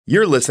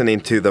You're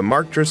listening to the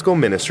Mark Driscoll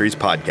Ministries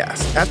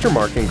podcast. Pastor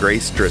Mark and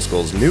Grace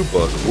Driscoll's new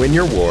book, Win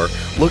Your War,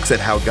 looks at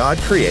how God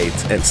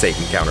creates and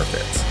Satan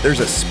counterfeits.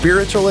 There's a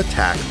spiritual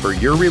attack for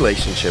your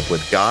relationship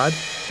with God,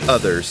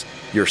 others,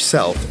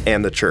 yourself,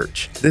 and the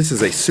church. This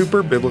is a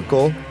super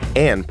biblical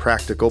and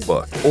practical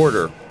book.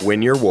 Order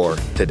Win Your War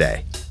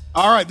today.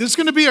 All right, this is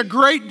going to be a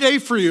great day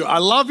for you. I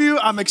love you.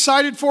 I'm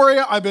excited for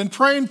you. I've been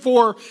praying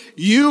for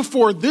you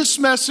for this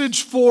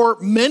message for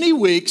many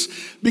weeks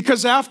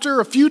because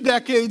after a few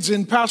decades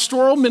in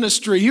pastoral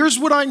ministry, here's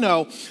what I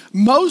know.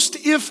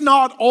 Most, if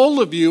not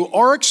all of you,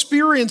 are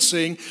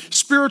experiencing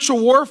spiritual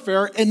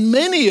warfare, and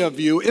many of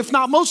you, if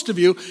not most of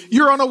you,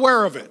 you're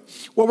unaware of it.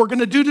 What we're going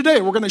to do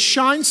today, we're going to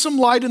shine some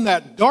light in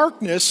that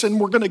darkness, and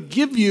we're going to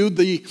give you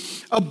the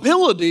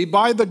ability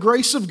by the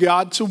grace of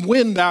God to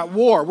win that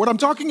war. What I'm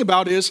talking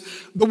about is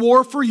the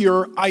war for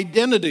your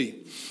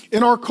identity.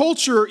 In our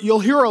culture, you'll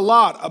hear a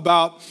lot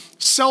about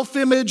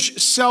self-image,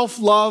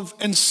 self-love,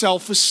 and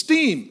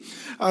self-esteem.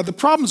 The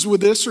problems with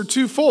this are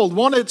twofold.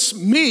 One, it's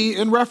me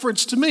in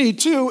reference to me.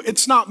 Two,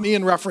 it's not me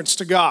in reference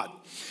to God.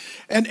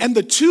 And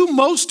the two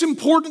most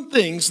important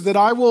things that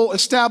I will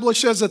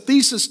establish as a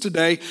thesis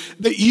today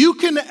that you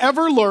can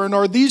ever learn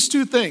are these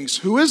two things.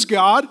 Who is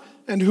God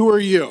and who are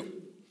you?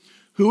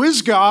 Who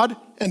is God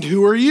and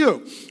who are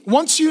you?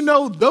 Once you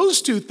know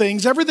those two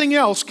things, everything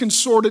else can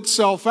sort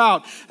itself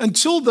out.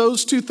 Until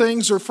those two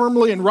things are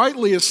firmly and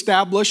rightly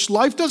established,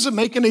 life doesn't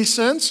make any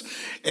sense,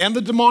 and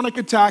the demonic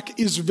attack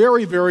is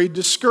very, very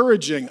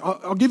discouraging.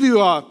 I'll give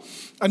you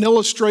an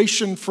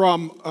illustration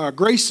from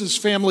Grace's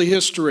family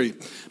history.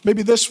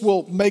 Maybe this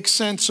will make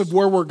sense of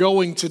where we're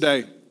going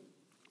today.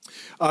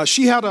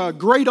 She had a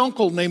great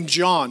uncle named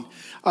John.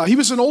 He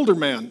was an older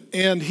man,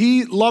 and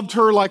he loved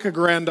her like a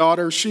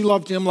granddaughter. She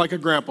loved him like a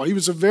grandpa. He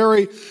was a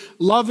very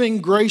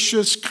loving,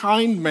 gracious,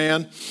 kind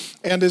man.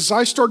 And as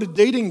I started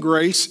dating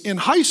Grace in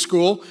high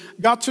school,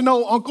 got to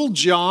know Uncle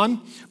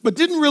John, but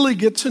didn't really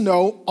get to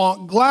know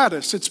Aunt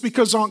Gladys. It's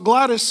because Aunt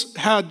Gladys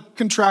had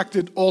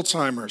contracted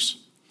Alzheimer's.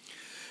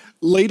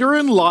 Later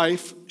in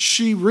life,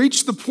 she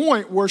reached the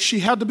point where she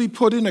had to be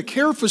put in a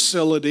care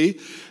facility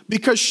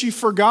because she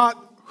forgot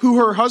who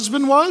her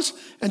husband was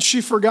and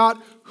she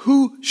forgot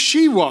who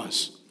she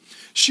was.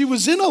 She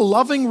was in a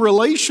loving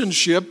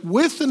relationship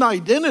with an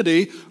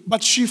identity,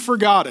 but she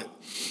forgot it.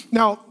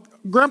 Now,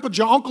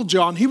 Uncle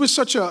John, he was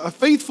such a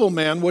faithful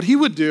man. What he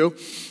would do,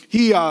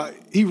 he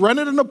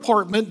rented an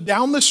apartment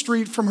down the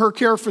street from her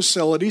care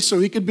facility so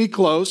he could be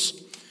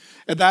close.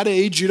 At that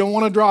age, you don't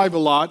want to drive a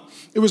lot.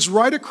 It was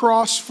right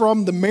across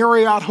from the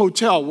Marriott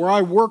Hotel where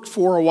I worked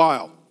for a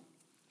while.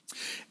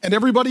 And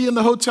everybody in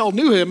the hotel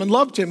knew him and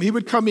loved him. He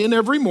would come in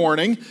every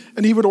morning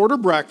and he would order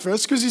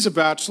breakfast because he's a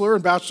bachelor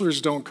and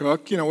bachelors don't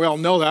cook. You know, we all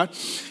know that.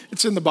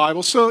 It's in the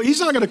Bible. So he's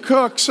not going to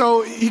cook.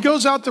 So he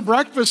goes out to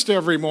breakfast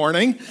every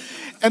morning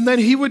and then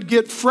he would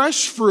get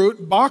fresh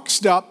fruit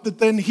boxed up that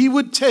then he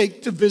would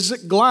take to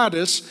visit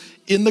Gladys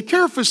in the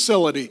care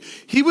facility.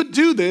 He would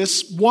do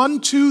this 1,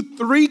 2,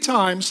 3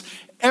 times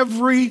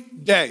every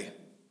day.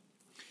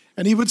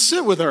 And he would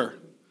sit with her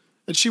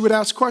and she would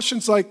ask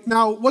questions like,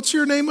 now, what's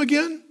your name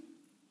again?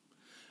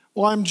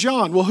 Well, I'm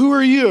John. Well, who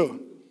are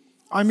you?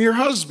 I'm your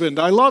husband.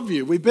 I love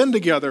you. We've been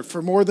together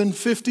for more than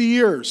 50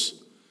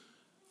 years.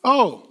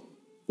 Oh,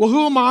 well,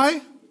 who am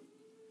I?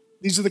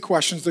 These are the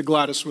questions that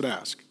Gladys would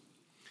ask.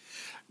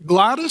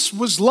 Gladys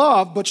was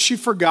loved, but she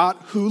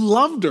forgot who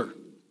loved her.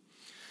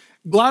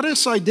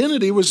 Gladys'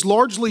 identity was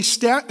largely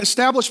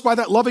established by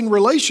that loving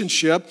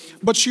relationship,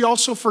 but she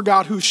also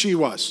forgot who she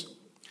was.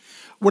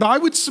 What I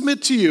would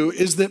submit to you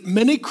is that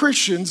many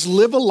Christians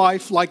live a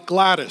life like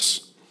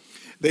Gladys.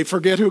 They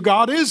forget who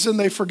God is and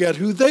they forget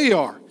who they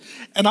are.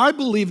 And I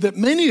believe that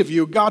many of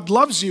you, God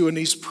loves you and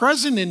He's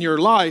present in your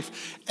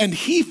life, and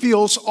He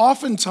feels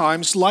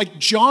oftentimes like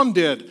John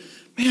did.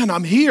 Man,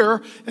 I'm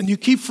here, and you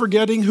keep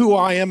forgetting who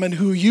I am and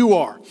who you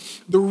are.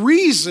 The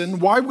reason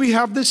why we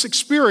have this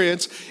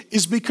experience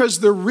is because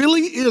there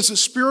really is a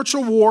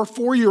spiritual war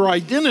for your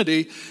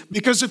identity,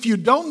 because if you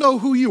don't know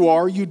who you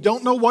are, you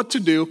don't know what to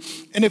do,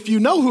 and if you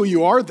know who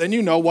you are, then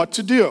you know what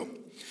to do.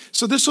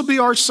 So this will be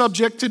our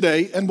subject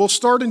today, and we'll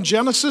start in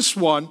Genesis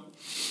 1.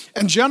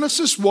 And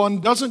Genesis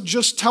 1 doesn't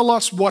just tell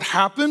us what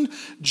happened.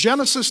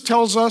 Genesis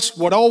tells us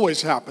what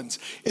always happens.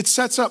 It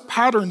sets up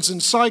patterns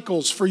and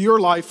cycles for your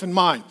life and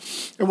mine.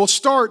 And we'll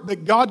start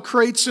that God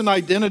creates an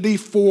identity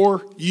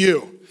for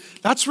you.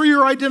 That's where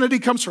your identity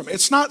comes from.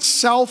 It's not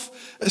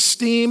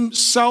self-esteem,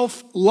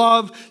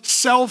 self-love,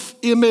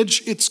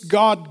 self-image. It's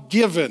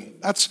God-given.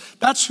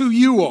 That's who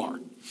you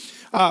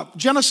are.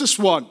 Genesis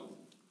 1,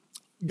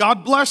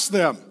 God blessed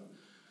them.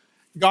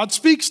 God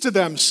speaks to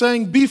them,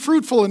 saying, be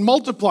fruitful and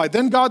multiply.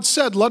 Then God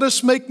said, let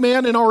us make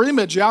man in our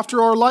image,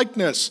 after our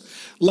likeness.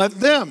 Let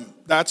them,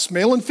 that's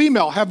male and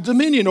female, have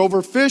dominion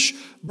over fish,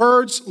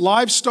 birds,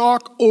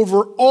 livestock,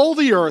 over all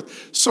the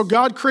earth. So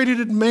God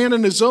created man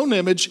in His own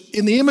image.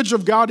 In the image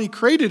of God He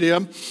created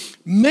him.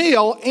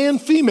 Male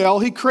and female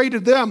He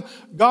created them.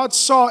 God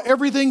saw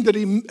everything that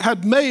He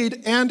had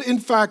made, and in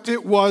fact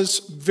it was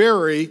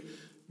very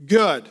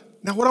good.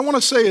 Now what I want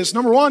to say is,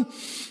 number one,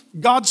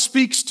 God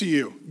speaks to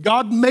you.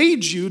 God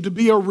made you to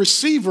be a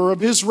receiver of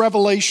his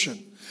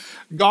revelation.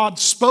 God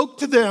spoke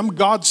to them.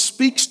 God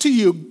speaks to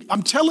you.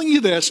 I'm telling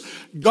you this,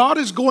 God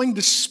is going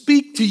to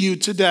speak to you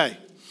today.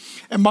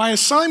 And my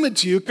assignment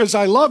to you, because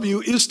I love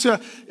you, is to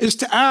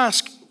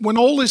ask, when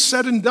all is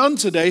said and done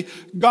today,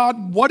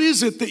 God, what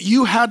is it that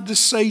you had to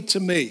say to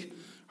me?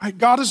 Right?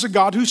 God is a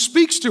God who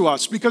speaks to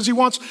us because he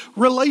wants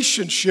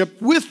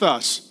relationship with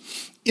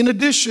us. In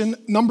addition,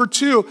 number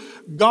 2,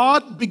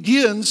 God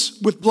begins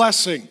with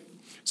blessing.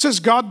 It says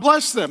God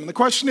bless them. And the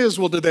question is,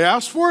 well, did they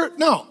ask for it?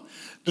 No.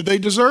 Did they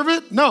deserve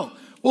it? No.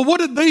 Well, what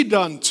had they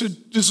done to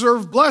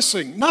deserve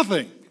blessing?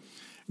 Nothing.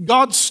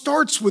 God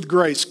starts with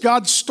grace.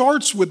 God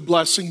starts with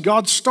blessing.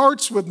 God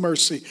starts with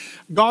mercy.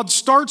 God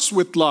starts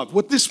with love.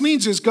 What this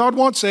means is God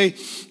wants a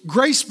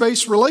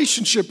grace-based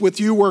relationship with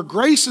you where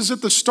grace is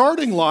at the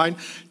starting line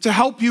to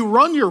help you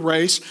run your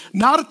race,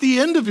 not at the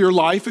end of your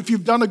life. If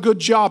you've done a good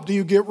job, do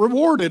you get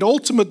rewarded?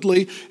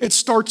 Ultimately, it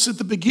starts at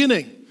the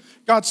beginning.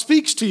 God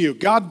speaks to you.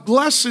 God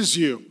blesses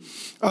you.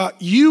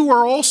 You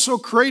are also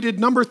created,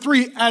 number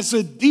 3, as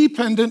a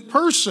dependent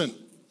person.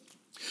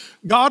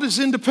 God is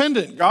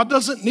independent. God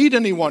doesn't need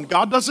anyone.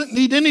 God doesn't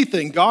need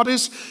anything. God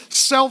is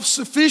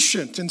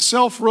self-sufficient and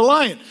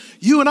self-reliant.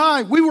 You and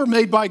I, we were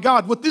made by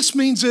God. What this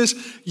means is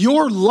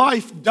your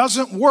life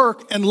doesn't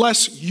work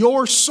unless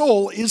your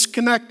soul is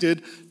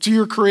connected to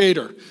your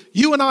Creator.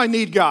 You and I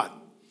need God.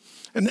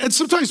 And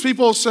sometimes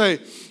people say,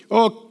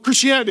 oh,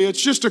 Christianity,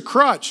 it's just a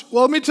crutch.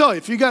 Well, let me tell you,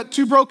 if you got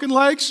 2 broken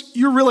legs,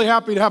 you're really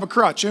happy to have a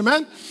crutch.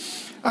 Amen?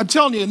 I'm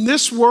telling you, in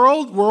this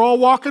world, we're all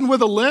walking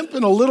with a limp,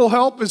 and a little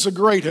help is a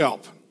great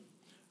help.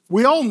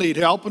 We all need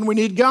help, and we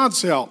need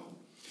God's help.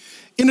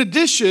 In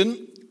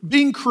addition,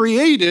 being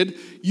created,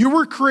 you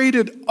were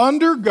created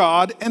under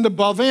God and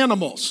above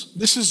animals.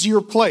 This is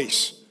your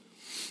place.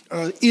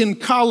 In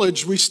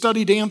college, we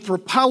studied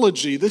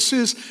anthropology. This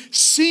is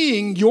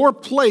seeing your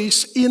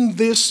place in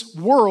this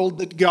world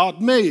that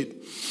God made.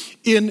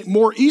 In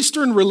more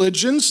Eastern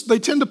religions, they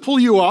tend to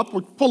pull you up,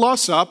 or pull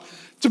us up,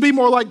 to be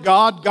more like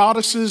God,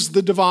 goddesses,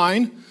 the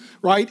divine.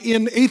 Right?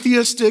 In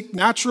atheistic,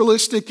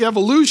 naturalistic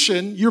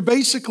evolution, you're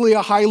basically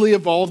a highly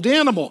evolved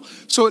animal.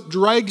 So it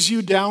drags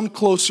you down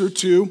closer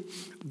to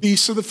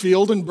beasts of the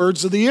field and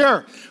birds of the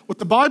air. What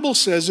the Bible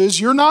says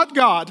is you're not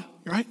God,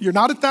 right? You're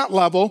not at that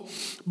level,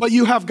 but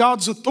you have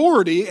God's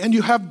authority and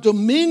you have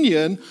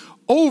dominion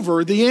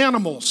over the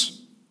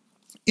animals.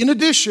 In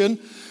addition,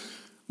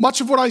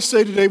 much of what I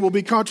say today will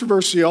be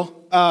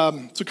controversial.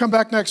 So come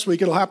back next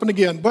week, it'll happen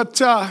again.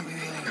 But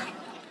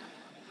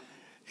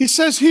he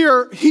says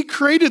here, he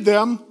created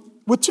them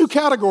with 2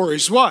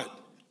 categories. What?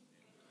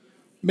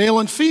 Male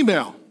and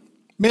female.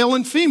 Male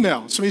and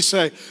female. So we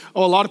say,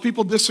 oh, a lot of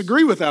people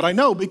disagree with that. I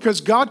know, because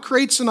God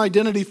creates an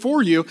identity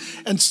for you,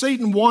 and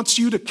Satan wants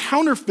you to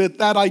counterfeit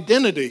that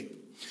identity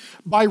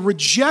by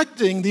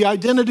rejecting the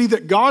identity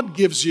that God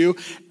gives you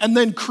and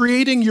then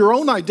creating your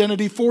own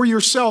identity for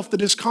yourself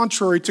that is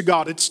contrary to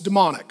God. It's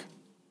demonic.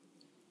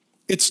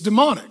 It's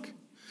demonic.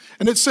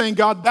 And it's saying,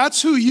 God,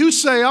 that's who you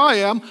say I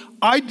am.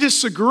 I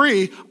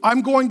disagree.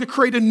 I'm going to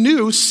create a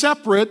new,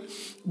 separate,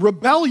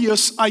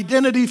 rebellious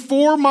identity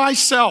for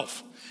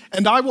myself.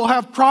 And I will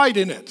have pride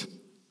in it,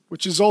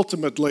 which is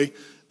ultimately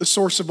the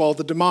source of all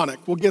the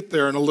demonic. We'll get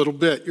there in a little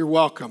bit. You're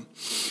welcome.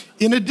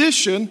 In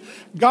addition,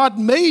 God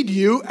made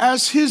you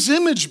as his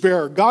image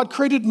bearer. God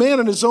created man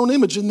in his own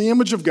image. In the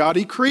image of God,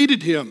 he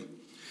created him.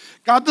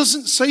 God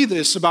doesn't say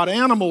this about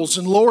animals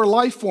and lower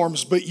life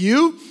forms, but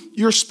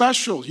you're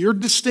special, you're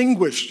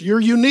distinguished, you're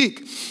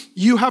unique.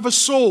 You have a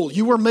soul.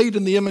 You were made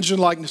in the image and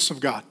likeness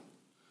of God.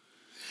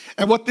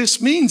 And what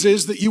this means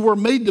is that you were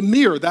made to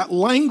mirror. That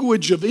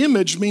language of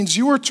image means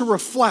you are to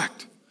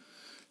reflect.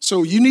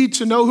 So you need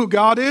to know who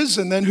God is,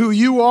 and then who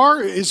you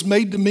are is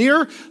made to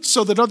mirror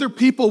so that other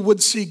people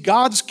would see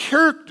God's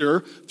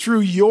character through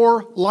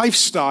your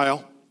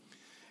lifestyle.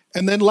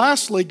 And then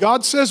lastly,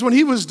 God says when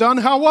he was done,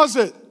 how was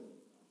it?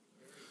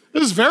 It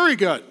was very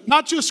good.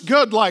 Not just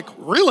good, like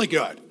really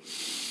good.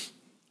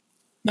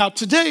 Now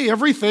today,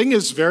 everything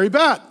is very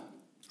bad.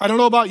 I don't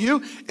know about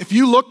you. If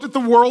you looked at the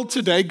world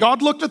today,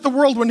 God looked at the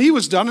world when he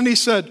was done and he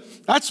said,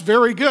 that's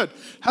very good.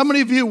 How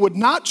many of you would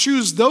not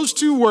choose those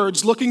 2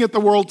 words looking at the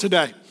world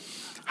today?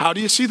 How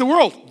do you see the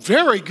world?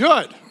 Very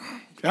good.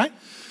 Okay?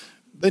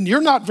 Then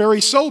you're not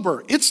very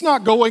sober. It's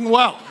not going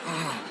well.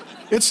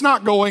 It's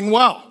not going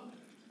well.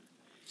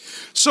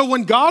 So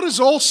when God is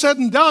all said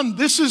and done,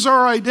 this is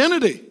our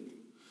identity.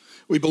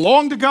 We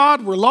belong to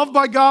God, we're loved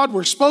by God,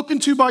 we're spoken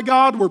to by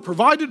God, we're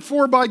provided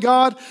for by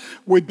God,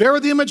 we bear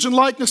the image and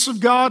likeness of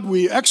God,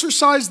 we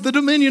exercise the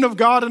dominion of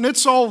God, and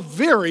it's all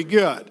very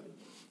good.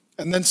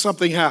 And then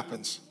something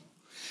happens.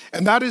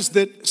 And that is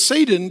that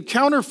Satan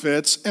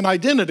counterfeits an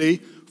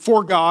identity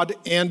for God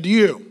and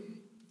you.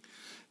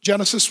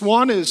 Genesis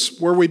 1 is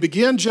where we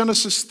begin.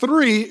 Genesis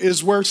 3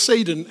 is where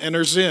Satan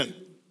enters in.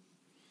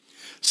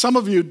 Some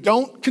of you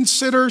don't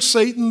consider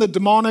Satan the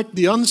demonic,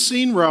 the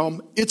unseen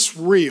realm. It's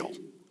real.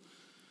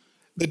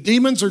 The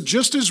demons are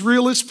just as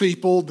real as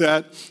people,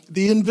 that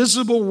the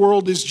invisible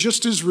world is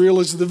just as real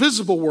as the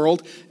visible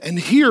world. And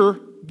here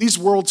these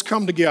worlds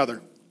come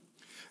together.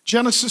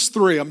 Genesis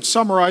 3, I'm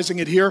summarizing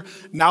it here.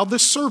 Now the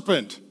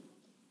serpent,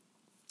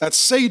 that's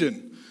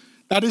Satan,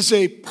 that is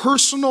a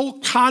personal,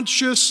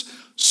 conscious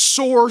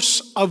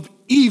source of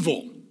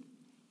evil.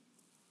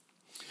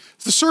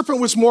 The serpent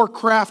was more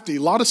crafty,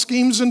 a lot of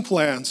schemes and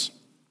plans,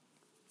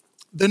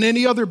 than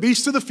any other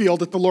beast of the field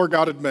that the Lord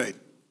God had made.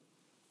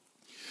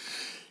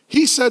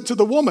 He said to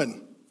the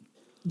woman,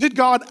 did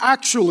God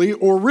actually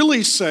or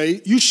really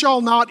say, you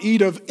shall not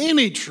eat of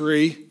any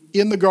tree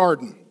in the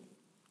garden?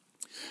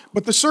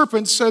 But the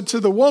serpent said to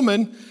the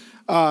woman,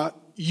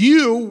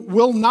 you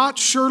will not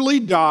surely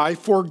die,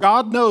 for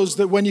God knows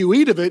that when you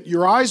eat of it,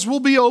 your eyes will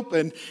be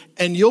open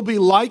and you'll be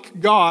like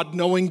God,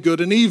 knowing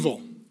good and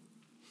evil.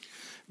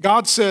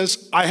 God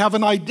says, I have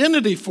an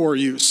identity for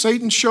you.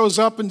 Satan shows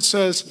up and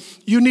says,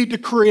 you need to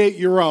create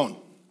your own.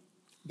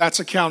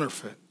 That's a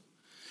counterfeit.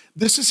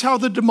 This is how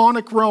the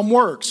demonic realm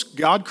works.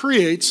 God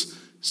creates,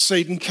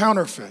 Satan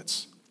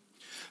counterfeits.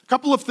 A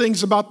couple of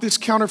things about this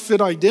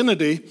counterfeit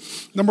identity.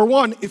 Number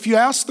one, if you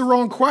ask the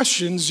wrong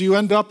questions, you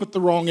end up at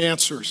the wrong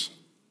answers.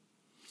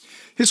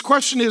 His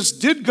question is,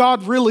 did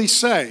God really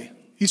say?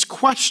 He's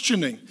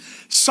questioning.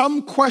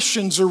 Some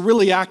questions are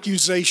really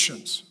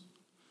accusations.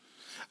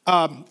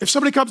 If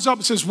somebody comes up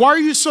and says, why are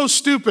you so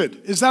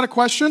stupid? Is that a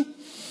question?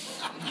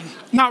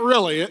 Not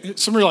really.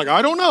 Somebody like,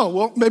 I don't know.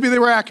 Well, maybe they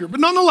were accurate, but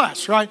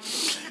nonetheless, right?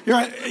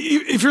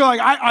 If you're like,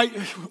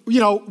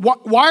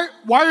 why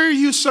are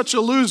you such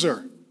a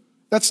loser?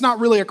 That's not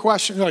really a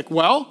question. You're like,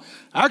 well,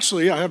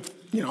 actually, I have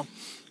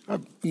a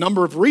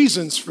number of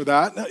reasons for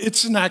that.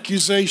 It's an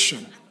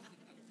accusation.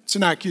 It's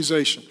an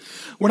accusation.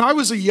 When I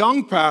was a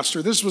young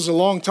pastor, this was a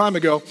long time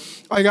ago,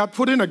 I got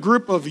put in a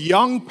group of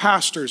young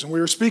pastors, and we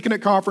were speaking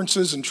at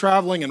conferences and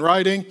traveling and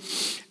writing.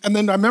 And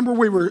then I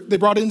remember they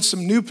brought in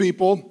some new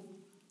people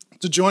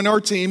to join our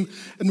team,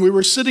 and we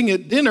were sitting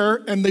at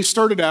dinner, and they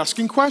started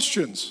asking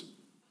questions.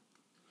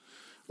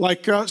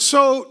 Like,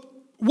 so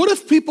what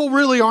if people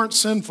really aren't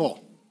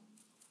sinful?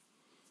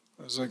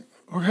 I was like,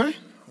 okay.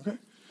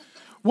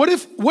 What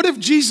if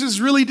Jesus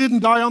really didn't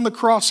die on the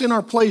cross in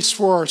our place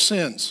for our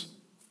sins?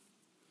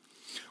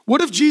 What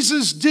if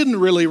Jesus didn't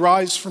really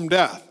rise from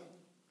death?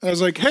 And I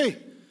was like, hey,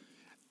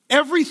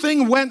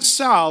 everything went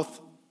south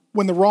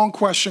when the wrong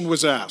question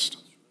was asked.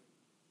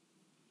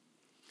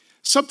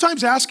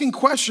 Sometimes asking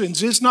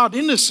questions is not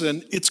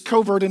innocent, it's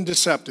covert and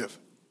deceptive.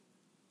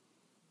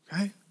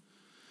 Okay?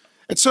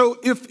 And so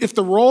if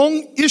the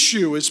wrong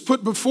issue is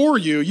put before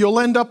you, you'll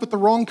end up at the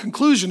wrong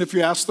conclusion if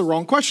you ask the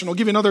wrong question. I'll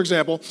give you another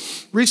example.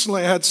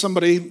 Recently I had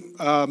somebody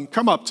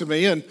come up to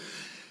me and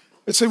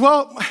say,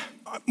 well,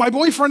 my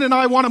boyfriend and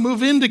I want to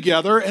move in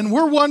together, and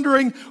we're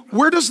wondering,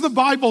 where does the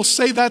Bible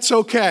say that's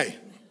okay?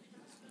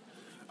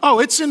 Oh,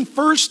 it's in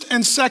 1st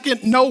and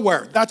 2nd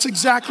nowhere. That's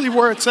exactly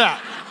where it's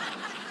at.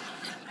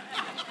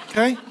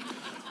 Okay?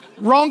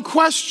 Wrong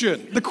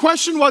question. The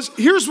question was,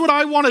 here's what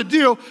I want to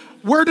do.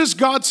 Where does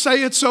God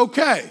say it's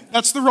okay?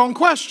 That's the wrong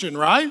question,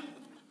 right?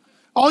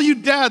 All you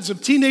dads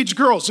of teenage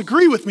girls,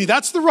 agree with me.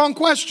 That's the wrong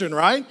question,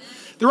 right?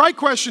 The right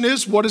question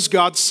is, what does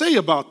God say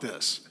about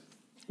this?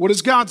 What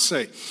does God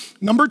say?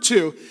 Number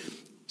 2,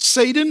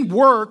 Satan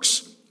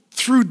works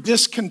through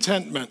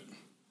discontentment.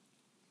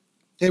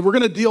 Okay, we're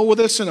going to deal with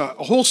this in a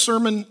whole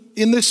sermon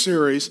in this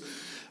series,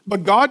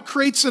 but God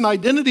creates an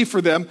identity for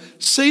them.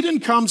 Satan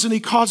comes and he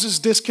causes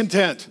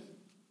discontent.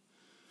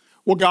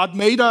 Well, God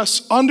made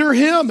us under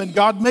him, and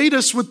God made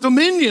us with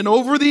dominion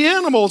over the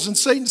animals. And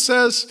Satan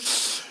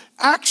says,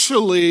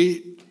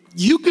 actually,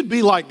 you could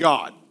be like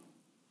God.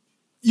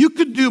 You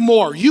could do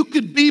more. You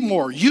could be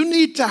more. You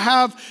need to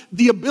have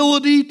the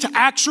ability to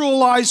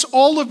actualize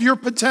all of your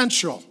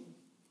potential.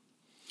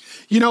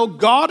 You know,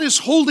 God is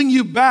holding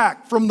you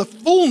back from the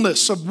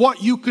fullness of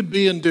what you could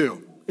be and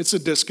do. It's a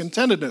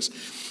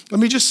discontentedness.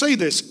 Let me just say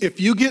this. If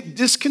you get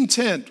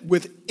discontent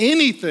with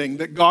anything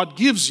that God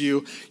gives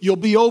you, you'll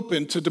be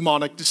open to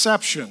demonic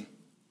deception.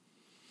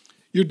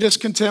 You're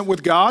discontent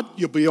with God,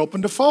 you'll be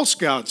open to false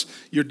gods.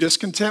 You're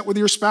discontent with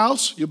your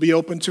spouse, you'll be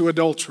open to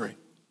adultery.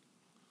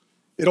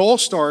 It all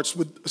starts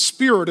with a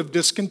spirit of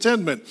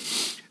discontentment.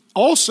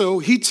 Also,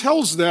 he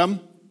tells them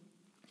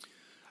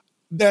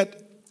that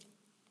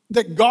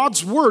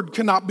God's word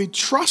cannot be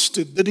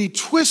trusted, that he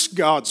twists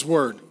God's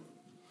word.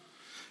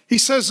 He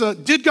says,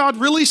 did God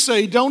really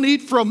say, don't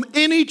eat from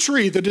any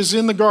tree that is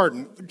in the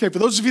garden? Okay, for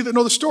those of you that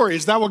know the story,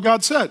 is that what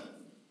God said?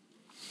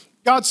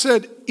 God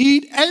said,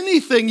 eat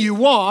anything you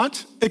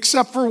want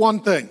except for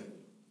one thing.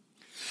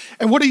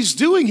 And what he's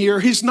doing here,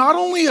 he's not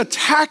only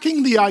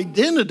attacking the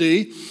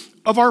identity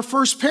of our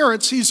first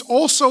parents, he's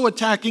also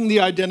attacking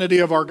the identity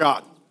of our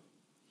God.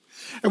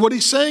 And what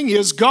he's saying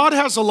is, God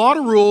has a lot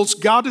of rules.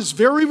 God is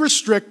very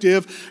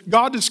restrictive.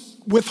 God is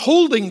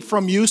withholding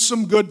from you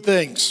some good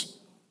things.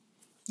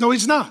 No,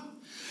 he's not.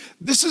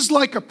 This is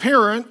like a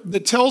parent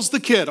that tells the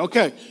kid,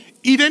 okay,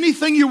 eat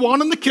anything you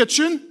want in the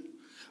kitchen,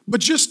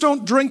 but just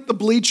don't drink the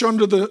bleach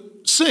under the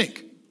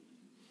sink.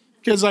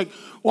 Kid's like,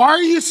 why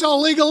are you so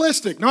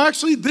legalistic? No,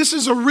 actually, this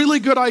is a really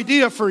good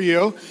idea for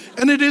you,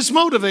 and it is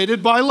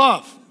motivated by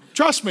love.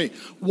 Trust me,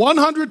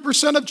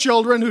 100% of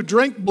children who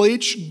drink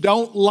bleach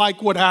don't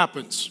like what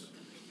happens.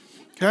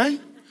 Okay?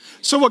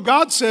 So what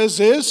God says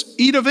is,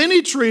 eat of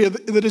any tree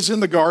that is in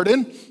the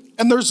garden,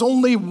 and there's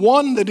only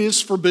one that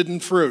is forbidden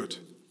fruit.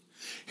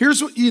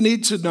 Here's what you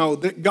need to know,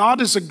 that God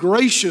is a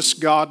gracious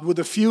God with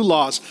a few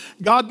laws.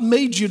 God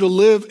made you to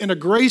live in a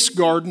grace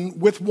garden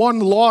with one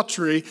law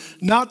tree,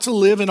 not to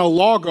live in a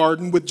law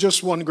garden with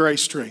just one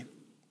grace tree.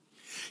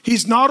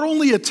 He's not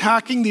only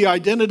attacking the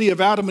identity of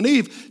Adam and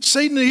Eve,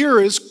 Satan here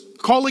is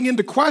calling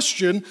into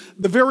question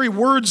the very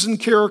words and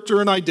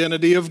character and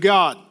identity of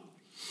God.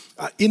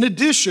 In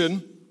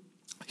addition,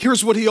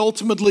 here's what he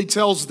ultimately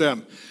tells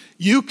them.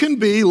 You can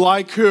be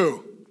like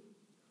who?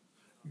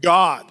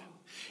 God.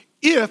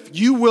 If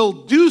you will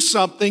do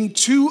something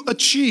to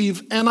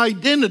achieve an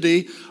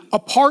identity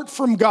apart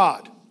from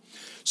God.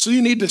 So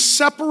you need to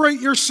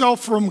separate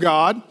yourself from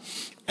God,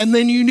 and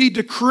then you need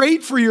to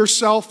create for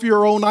yourself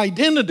your own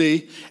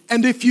identity.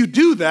 And if you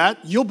do that,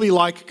 you'll be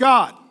like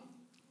God.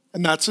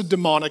 And that's a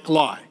demonic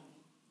lie.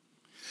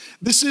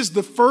 This is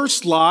the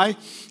first lie.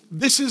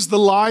 This is the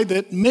lie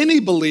that many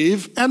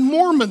believe and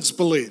Mormons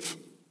believe.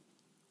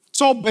 It's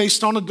all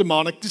based on a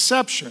demonic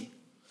deception.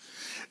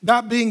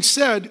 That being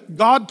said,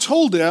 God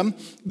told them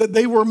that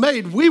they were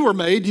made, we were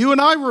made, you and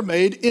I were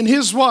made in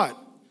his what?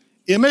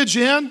 Image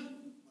and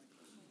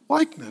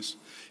likeness.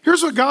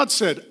 Here's what God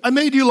said, I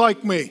made you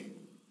like me.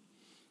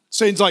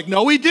 Satan's like,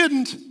 no, he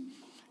didn't.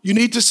 You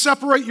need to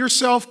separate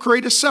yourself,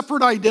 create a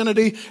separate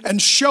identity,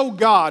 and show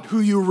God who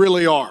you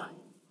really are.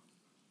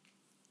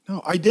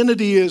 No,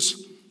 identity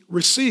is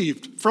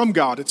received from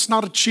God. It's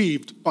not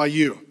achieved by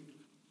you.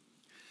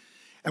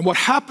 And what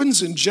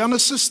happens in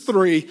Genesis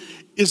 3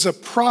 is a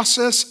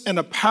process and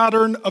a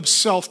pattern of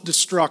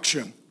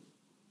self-destruction.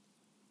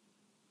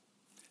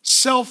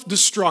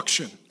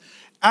 Self-destruction.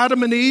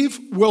 Adam and Eve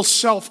will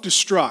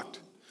self-destruct.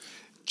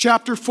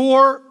 Chapter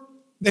 4,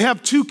 they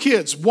have two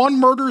kids. One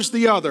murders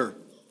the other.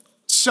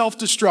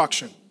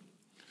 Self-destruction.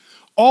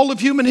 All of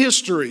human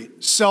history,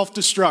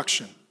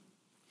 self-destruction.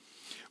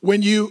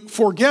 When you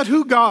forget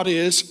who God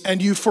is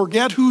and you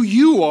forget who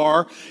you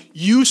are,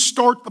 you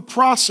start the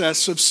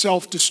process of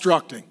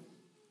self-destructing.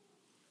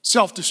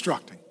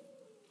 Self-destructing.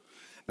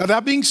 Now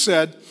that being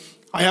said,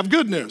 I have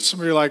good news. Some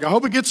of you are like, I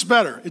hope it gets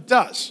better. It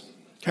does,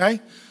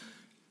 okay?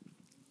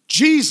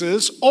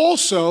 Jesus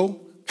also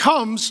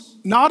comes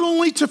not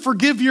only to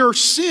forgive your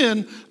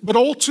sin, but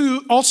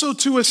also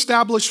to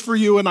establish for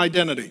you an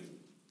identity.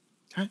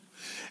 Okay?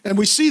 And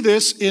we see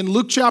this in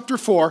Luke chapter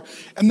 4,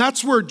 and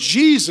that's where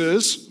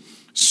Jesus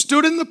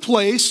stood in the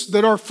place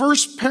that our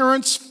first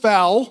parents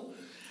fell,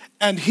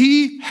 and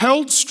he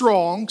held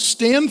strong,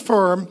 stand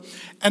firm,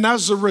 and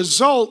as a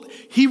result,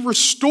 he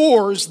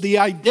restores the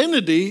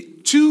identity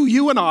to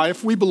you and I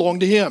if we belong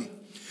to him.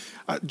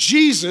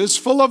 Jesus,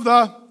 full of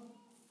the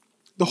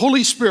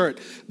Holy Spirit.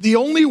 The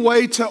only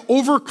way to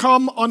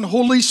overcome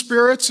unholy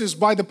spirits is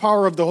by the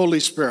power of the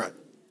Holy Spirit.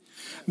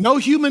 No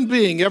human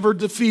being ever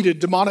defeated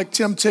demonic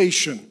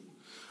temptation.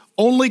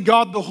 Only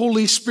God, the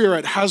Holy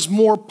Spirit, has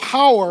more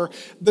power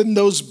than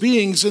those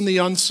beings in the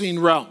unseen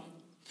realm.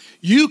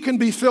 You can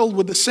be filled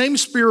with the same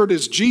Spirit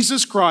as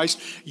Jesus Christ.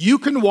 You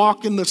can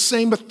walk in the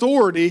same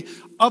authority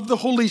of the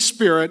Holy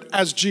Spirit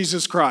as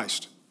Jesus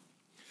Christ.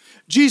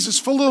 Jesus,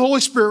 full of the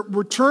Holy Spirit,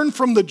 returned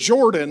from the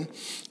Jordan.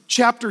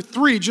 Chapter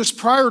 3, just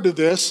prior to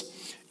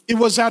this, it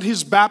was at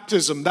his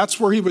baptism. That's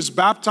where he was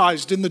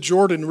baptized, in the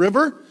Jordan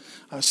River.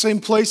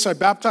 Same place I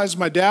baptized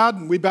my dad,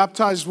 and we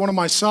baptized one of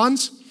my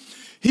sons.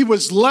 He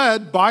was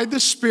led by the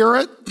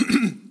Spirit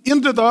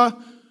into the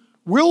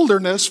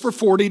wilderness for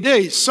 40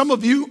 days. Some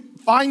of you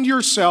find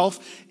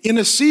yourself in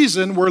a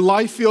season where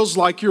life feels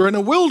like you're in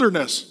a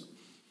wilderness.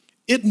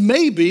 It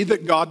may be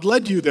that God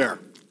led you there.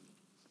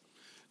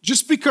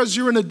 Just because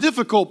you're in a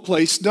difficult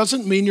place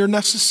doesn't mean you're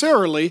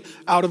necessarily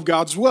out of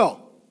God's will.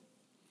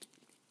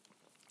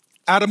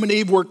 Adam and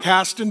Eve were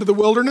cast into the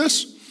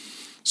wilderness,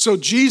 so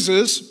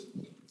Jesus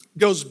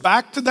goes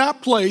back to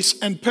that place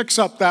and picks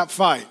up that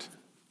fight.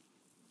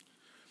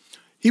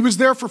 He was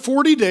there for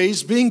 40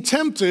 days being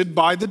tempted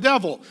by the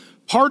devil.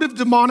 Part of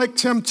demonic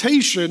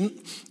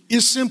temptation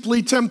is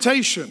simply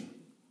temptation.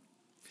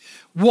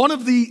 One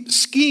of the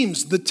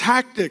schemes, the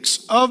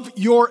tactics of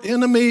your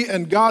enemy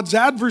and God's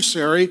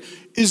adversary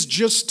is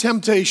just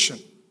temptation.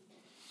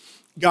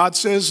 God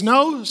says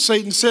no,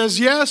 Satan says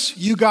yes,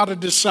 you got to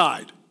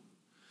decide.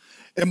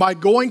 Am I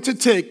going to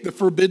take the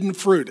forbidden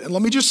fruit? And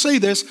let me just say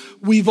this,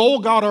 we've all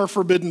got our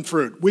forbidden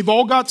fruit. We've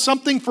all got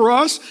something for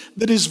us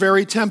that is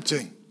very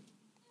tempting.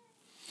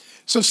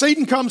 So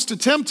Satan comes to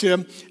tempt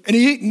him, and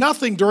he ate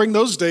nothing during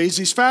those days.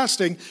 He's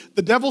fasting.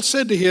 The devil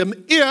said to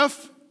him,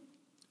 if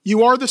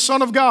you are the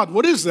Son of God.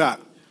 What is that?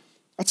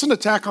 That's an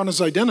attack on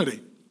his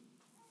identity.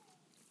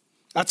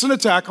 That's an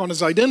attack on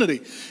his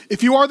identity.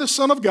 If you are the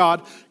Son of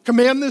God,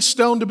 command this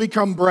stone to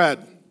become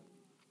bread.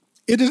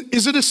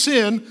 Is it a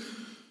sin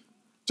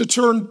to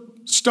turn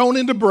stone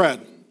into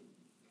bread?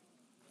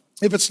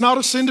 If it's not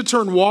a sin to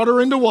turn water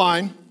into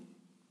wine,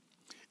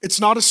 it's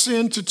not a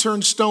sin to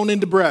turn stone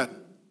into bread.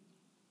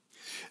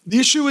 The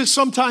issue is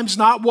sometimes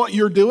not what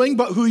you're doing,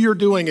 but who you're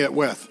doing it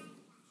with.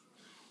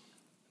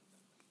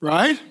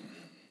 Right?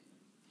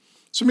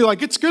 Some of you are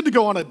like, it's good to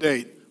go on a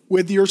date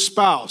with your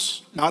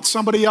spouse, not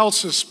somebody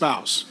else's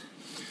spouse.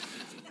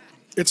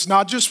 It's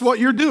not just what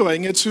you're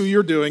doing, it's who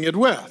you're doing it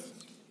with.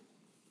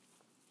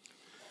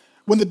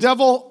 When the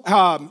devil,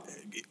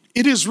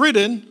 it is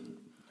written,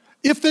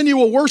 if then you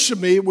will worship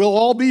me, it will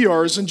all be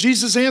yours. And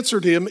Jesus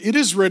answered him, it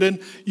is written,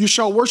 you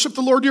shall worship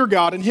the Lord your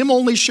God, and him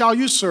only shall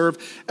you serve.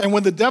 And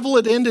when the devil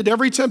had ended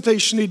every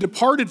temptation, he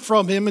departed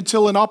from him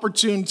until an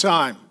opportune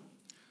time.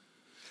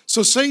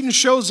 So Satan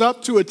shows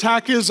up to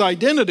attack his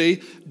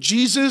identity.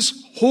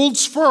 Jesus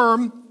holds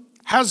firm,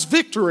 has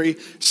victory.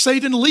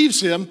 Satan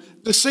leaves him.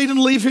 Does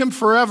Satan leave him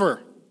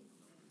forever?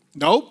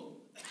 Nope.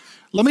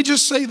 Let me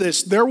just say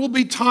this. There will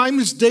be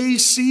times,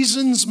 days,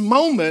 seasons,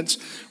 moments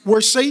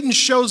where Satan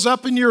shows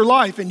up in your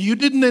life and you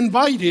didn't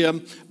invite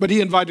him, but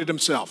he invited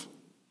himself.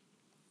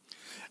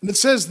 And it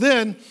says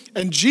then,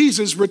 and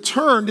Jesus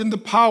returned in the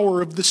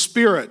power of the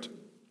Spirit.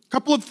 A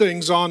couple of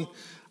things on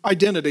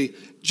identity.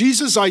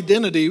 Jesus'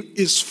 identity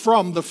is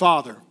from the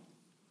Father.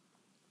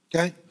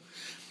 Okay?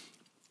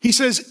 He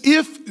says,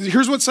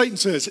 here's what Satan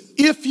says,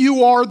 if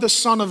you are the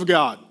Son of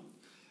God.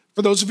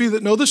 For those of you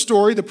that know the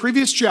story, the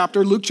previous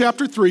chapter, Luke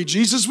chapter 3,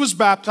 Jesus was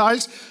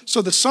baptized, so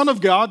the Son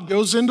of God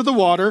goes into the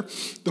water,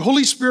 the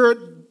Holy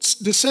Spirit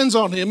descends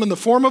on him in the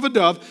form of a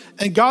dove,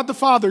 and God the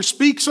Father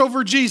speaks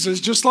over Jesus,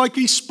 just like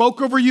he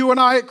spoke over you and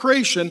I at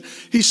creation.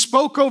 He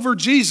spoke over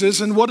Jesus,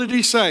 and what did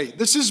he say?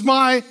 This is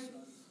my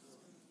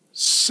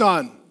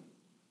Son.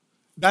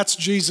 That's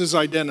Jesus'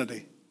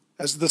 identity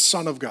as the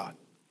Son of God.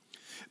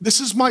 This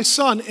is my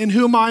Son in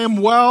whom I am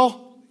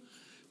well.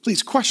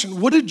 Please question,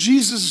 what had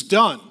Jesus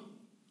done?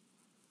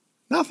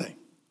 Nothing.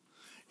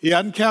 He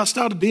hadn't cast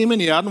out a demon.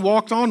 He hadn't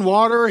walked on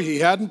water. He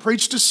hadn't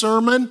preached a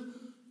sermon.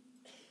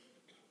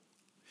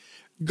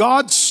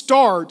 God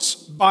starts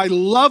by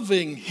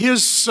loving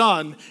his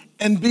Son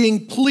and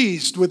being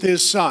pleased with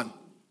his Son.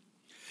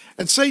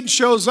 And Satan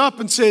shows up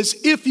and says,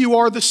 if you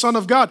are the Son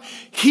of God,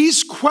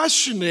 he's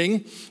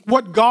questioning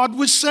what God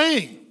was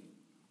saying.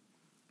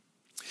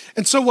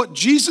 And so what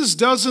Jesus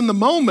does in the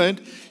moment,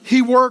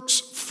 he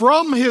works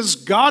from his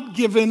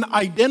God-given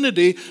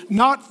identity,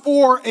 not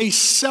for a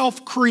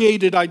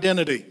self-created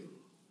identity.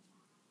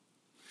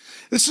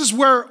 This is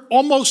where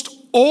almost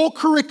all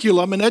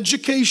curriculum and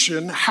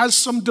education has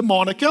some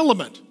demonic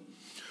element.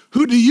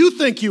 Who do you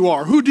think you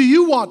are? Who do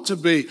you want to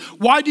be?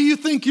 Why do you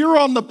think you're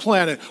on the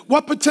planet?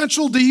 What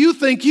potential do you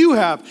think you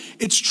have?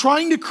 It's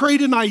trying to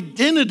create an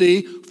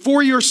identity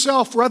for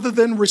yourself rather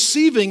than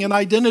receiving an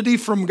identity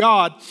from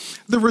God.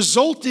 The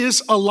result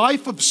is a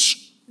life of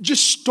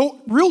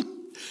real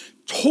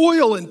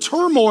toil and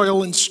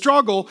turmoil and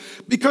struggle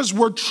because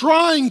we're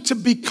trying to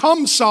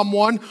become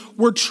someone,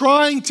 we're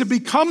trying to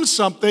become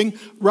something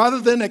rather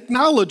than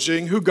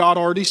acknowledging who God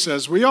already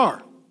says we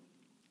are.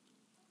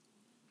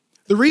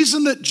 The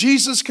reason that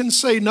Jesus can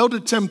say no to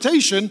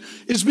temptation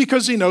is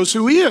because he knows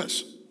who he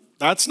is.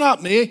 That's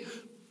not me.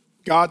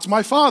 God's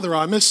my Father.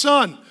 I'm his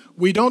Son.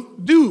 We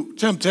don't do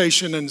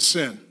temptation and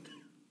sin.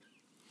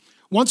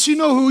 Once you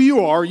know who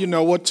you are, you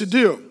know what to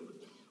do.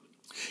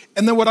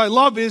 And then what I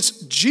love is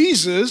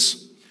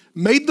Jesus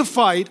made the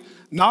fight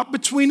not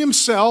between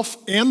himself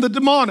and the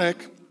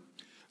demonic,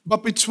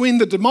 but between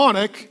the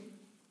demonic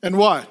and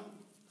what?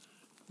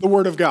 The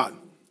Word of God.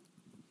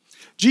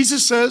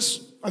 Jesus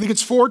says, I think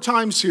it's 4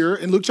 times here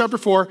in Luke chapter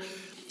 4,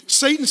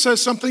 Satan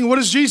says something. What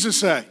does Jesus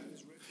say?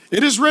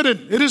 It is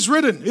written, it is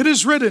written, it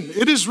is written,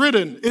 it is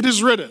written, it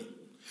is written.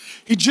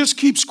 He just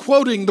keeps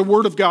quoting the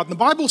Word of God. And the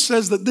Bible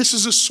says that this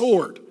is a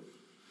sword.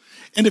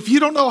 And if you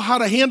don't know how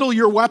to handle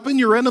your weapon,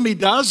 your enemy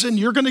does, and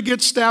you're going to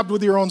get stabbed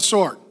with your own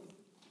sword.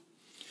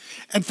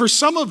 And for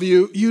some of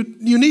you, you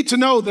need to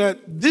know that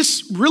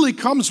this really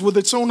comes with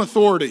its own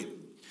authority.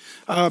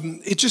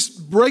 It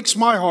just breaks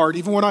my heart,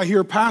 even when I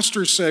hear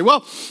pastors say,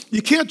 well,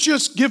 you can't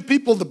just give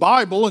people the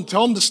Bible and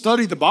tell them to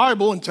study the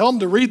Bible and tell them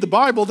to read the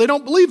Bible. They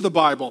don't believe the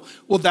Bible.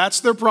 Well,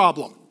 that's their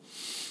problem.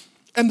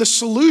 And the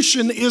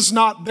solution is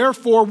not,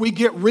 therefore, we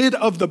get rid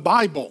of the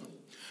Bible,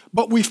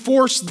 but we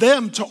force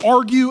them to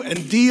argue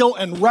and deal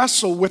and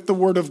wrestle with the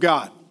Word of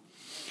God.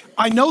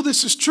 I know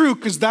this is true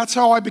because that's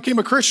how I became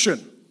a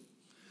Christian.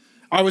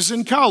 I was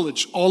in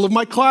college. All of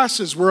my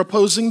classes were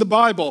opposing the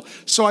Bible.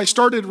 So I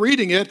started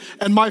reading it,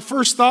 and my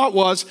first thought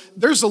was,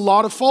 there's a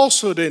lot of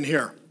falsehood in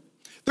here.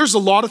 There's a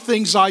lot of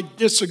things I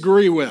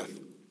disagree with.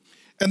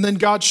 And then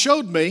God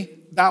showed me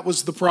that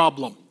was the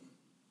problem.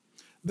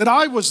 That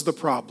I was the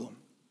problem.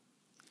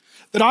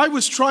 That I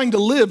was trying to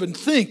live and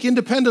think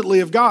independently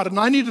of God, and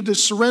I needed to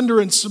surrender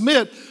and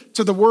submit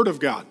to the Word of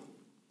God.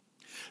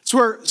 It's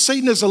where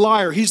Satan is a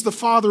liar. He's the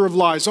father of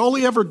lies. All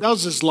he ever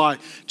does is lie.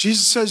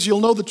 Jesus says,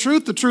 you'll know the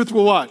truth. The truth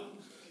will what?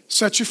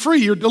 Set you free.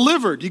 You're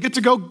delivered. You get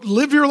to go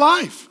live your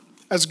life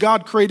as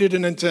God created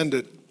and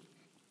intended.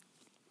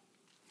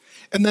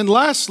 And then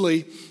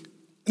lastly,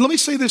 and let me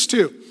say this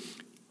too.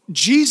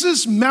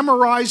 Jesus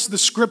memorized the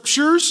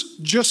scriptures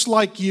just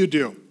like you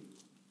do.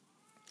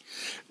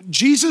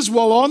 Jesus,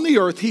 while on the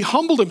earth, he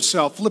humbled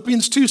himself,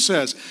 Philippians 2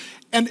 says,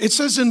 And it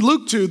says in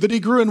Luke 2 that he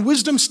grew in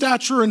wisdom,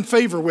 stature, and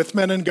favor with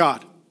men and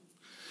God.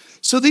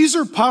 So these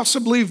are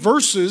possibly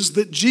verses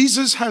that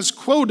Jesus has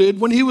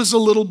quoted when he was a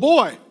little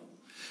boy,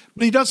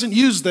 but he doesn't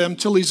use them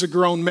till he's a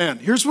grown man.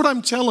 Here's what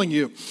I'm telling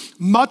you.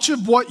 Much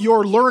of what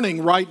you're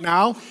learning right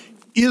now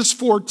is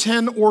for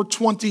 10 or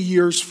 20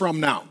 years from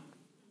now.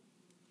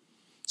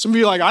 Some of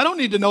you are like, I don't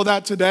need to know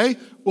that today.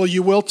 Well,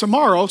 you will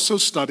tomorrow, so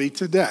study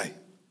today.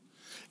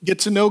 Get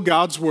to know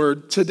God's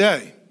word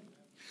today.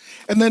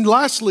 And then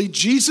lastly,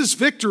 Jesus'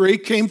 victory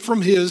came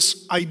from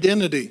his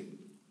identity.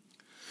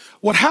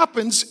 What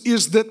happens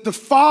is that the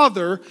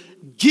Father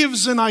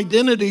gives an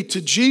identity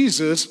to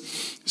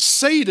Jesus.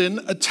 Satan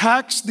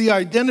attacks the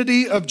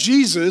identity of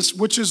Jesus,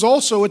 which is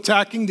also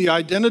attacking the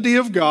identity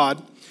of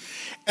God.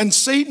 And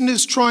Satan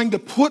is trying to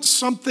put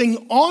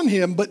something on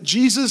him, but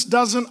Jesus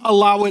doesn't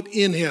allow it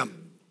in him.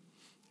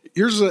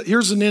 Here's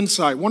an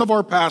insight. One of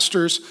our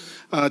pastors,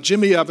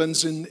 Jimmy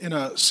Evans, in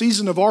a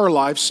season of our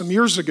life some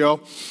years ago,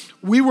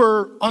 we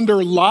were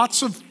under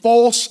lots of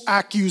false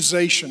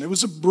accusation. It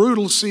was a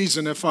brutal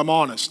season, if I'm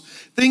honest.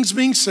 Things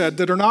being said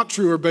that are not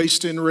true or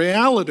based in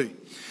reality.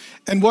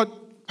 And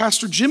what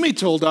Pastor Jimmy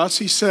told us,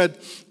 he said,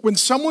 when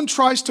someone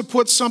tries to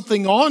put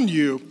something on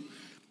you,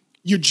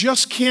 you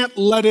just can't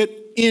let it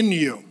in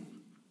you.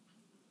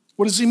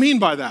 What does he mean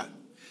by that?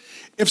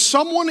 If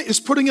someone is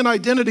putting an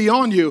identity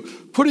on you,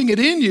 putting it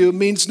in you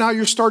means now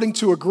you're starting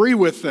to agree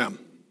with them.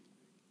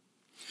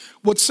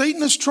 What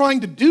Satan is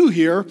trying to do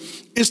here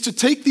is to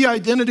take the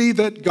identity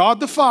that God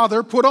the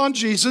Father put on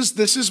Jesus,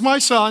 this is my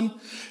son,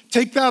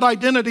 take that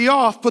identity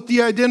off, put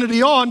the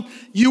identity on,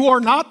 you are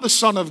not the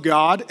Son of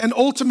God, and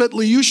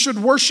ultimately you should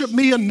worship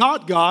me and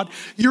not God.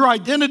 Your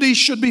identity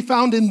should be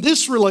found in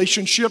this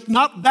relationship,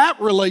 not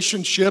that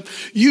relationship.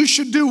 You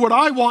should do what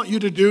I want you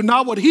to do,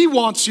 not what he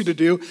wants you to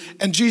do,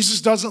 and Jesus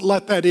doesn't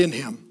let that in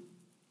him.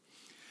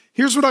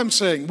 Here's what I'm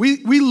saying.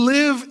 We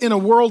live in a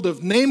world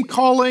of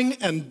name-calling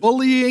and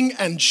bullying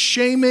and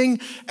shaming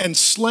and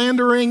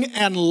slandering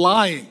and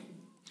lying.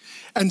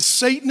 And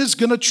Satan is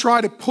going to try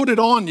to put it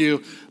on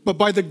you, but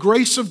by the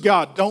grace of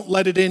God, don't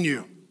let it in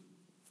you.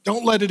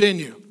 Don't let it in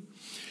you.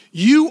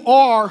 You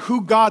are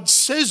who God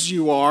says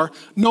you are,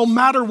 no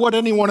matter what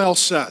anyone else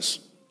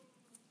says.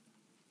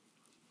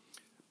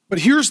 But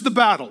here's the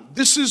battle.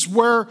 This is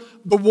where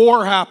the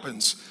war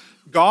happens.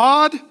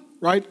 God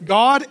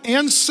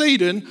and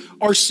Satan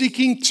are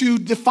seeking to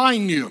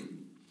define you.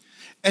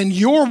 And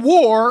your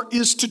war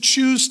is to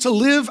choose to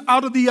live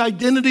out of the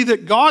identity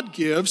that God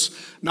gives,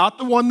 not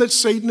the one that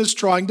Satan is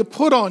trying to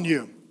put on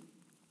you.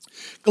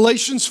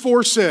 Galatians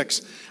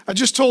 4:6. I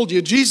just told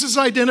you, Jesus'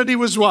 identity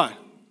was what?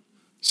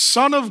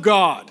 Son of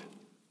God.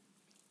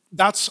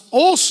 That's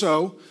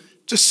also,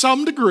 to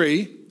some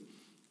degree,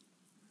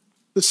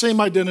 the same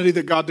identity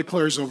that God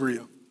declares over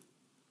you.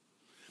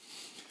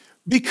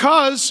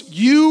 Because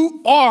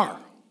you are.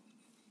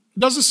 It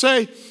doesn't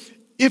say,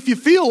 if you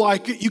feel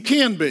like it, you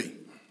can be.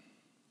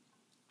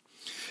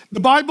 The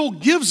Bible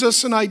gives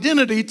us an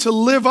identity to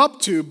live up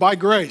to by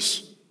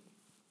grace.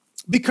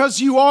 Because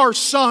you are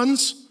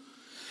sons,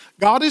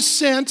 God has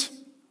sent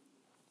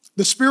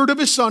the Spirit of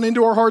His Son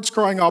into our hearts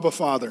crying, Abba,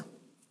 Father.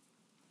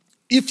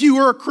 If you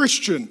are a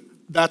Christian,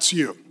 that's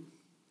you.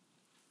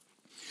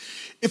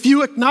 If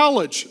you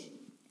acknowledge,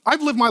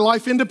 I've lived my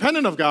life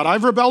independent of God.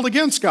 I've rebelled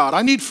against God.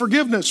 I need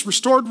forgiveness,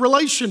 restored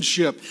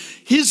relationship.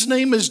 His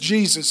name is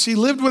Jesus. He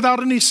lived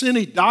without any sin.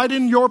 He died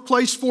in your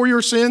place for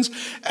your sins.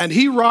 And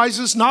He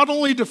rises not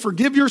only to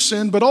forgive your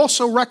sin, but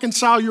also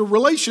reconcile your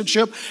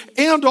relationship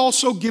and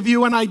also give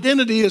you an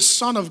identity as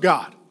Son of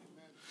God.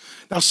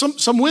 Now,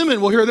 some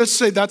women will hear this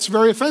and say that's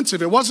very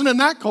offensive. It wasn't in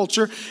that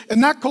culture.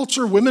 In that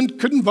culture, women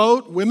couldn't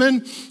vote.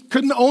 Women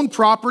couldn't own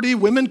property.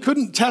 Women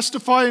couldn't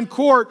testify in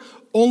court.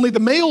 Only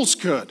the males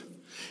could.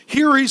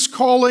 Here he's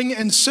calling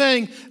and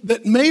saying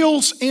that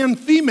males and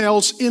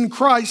females in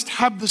Christ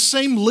have the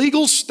same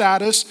legal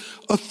status,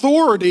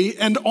 authority,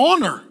 and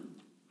honor.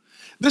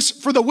 This,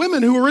 for the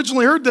women who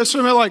originally heard this,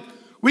 they're like,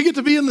 we get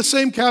to be in the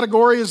same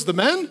category as the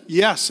men?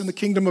 Yes, in the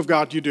kingdom of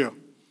God you do.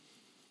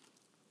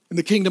 In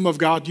the kingdom of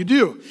God you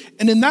do.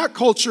 And in that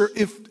culture,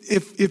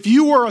 if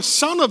you were a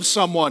son of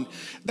someone,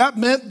 that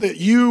meant that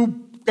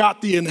you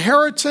got the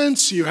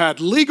inheritance, you had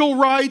legal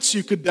rights,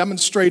 you could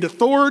demonstrate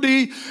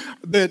authority,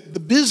 that the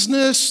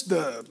business,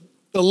 the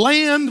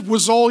land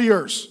was all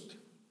yours.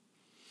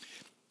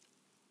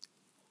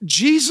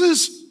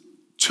 Jesus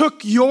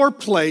took your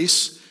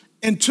place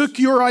and took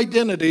your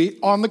identity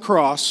on the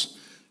cross,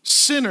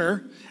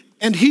 sinner,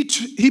 and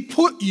he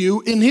put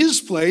you in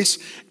His place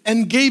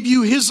and gave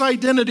you His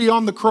identity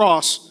on the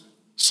cross,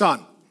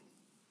 son.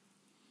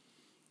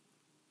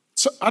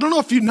 So I don't know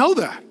if you know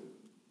that.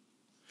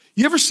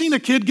 You ever seen a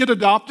kid get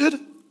adopted?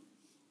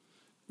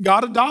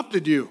 God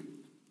adopted you.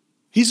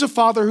 He's a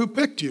father who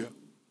picked you.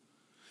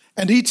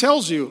 And He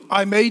tells you,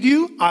 I made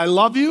you, I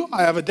love you,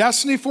 I have a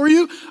destiny for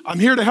you, I'm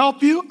here to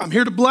help you, I'm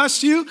here to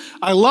bless you,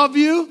 I love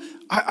you,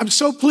 I'm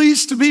so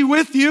pleased to be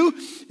with you,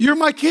 you're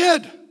my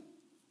kid.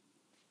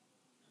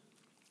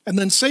 And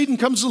then Satan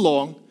comes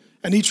along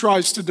and he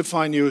tries to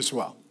define you as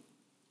well.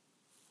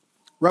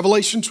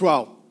 Revelation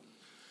 12.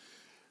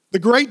 The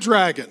great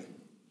dragon,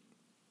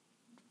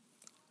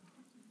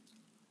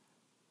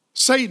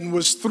 Satan,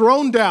 was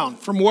thrown down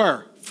from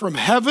where? From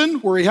heaven,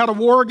 where he had a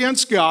war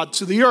against God,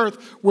 to the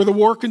earth, where the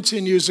war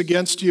continues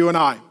against you and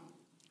I.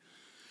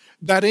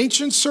 That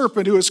ancient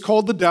serpent who is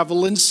called the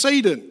devil and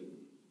Satan.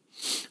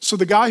 So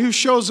the guy who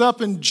shows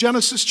up in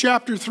Genesis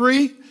chapter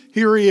 3,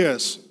 here he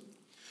is.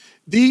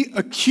 The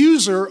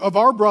accuser of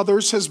our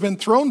brothers has been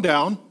thrown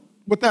down.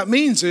 What that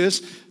means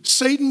is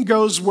Satan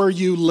goes where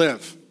you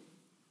live.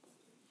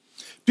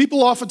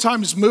 People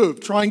oftentimes move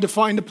trying to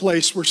find a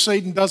place where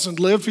Satan doesn't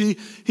live. He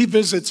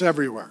visits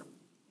everywhere.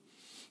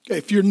 Okay,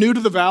 if you're new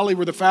to the Valley,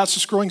 we're the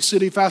fastest growing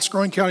city, fastest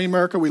growing county in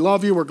America. We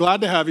love you. We're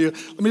glad to have you.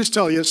 Let me just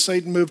tell you,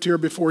 Satan moved here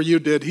before you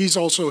did. He's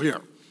also here.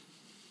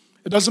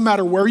 It doesn't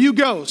matter where you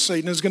go,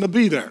 Satan is going to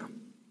be there.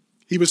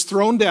 He was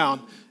thrown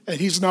down, and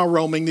he's now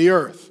roaming the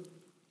earth.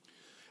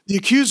 The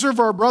accuser of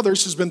our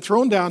brothers has been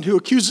thrown down, who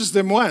accuses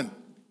them when?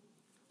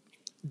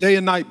 Day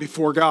and night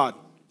before God.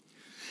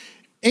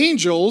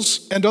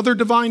 Angels and other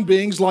divine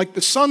beings like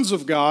the sons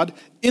of God,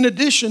 in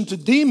addition to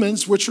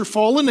demons, which are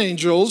fallen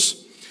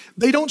angels,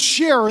 they don't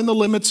share in the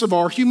limits of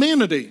our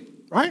humanity,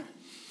 right?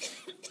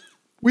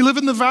 We live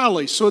in the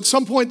valley, so at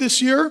some point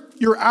this year,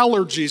 your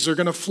allergies are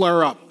going to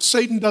flare up.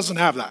 Satan doesn't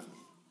have that.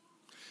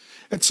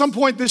 At some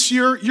point this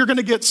year, you're going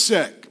to get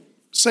sick.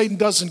 Satan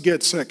doesn't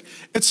get sick.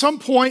 At some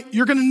point,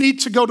 you're going to need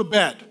to go to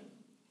bed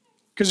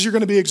because you're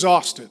going to be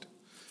exhausted.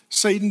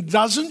 Satan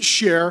doesn't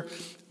share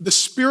the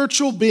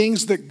spiritual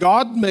beings that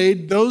God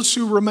made, those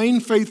who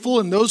remain faithful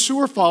and those who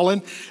are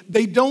fallen.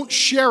 They don't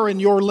share in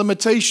your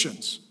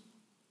limitations.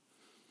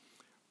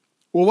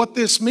 Well, what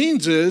this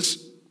means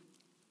is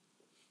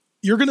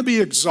you're going to be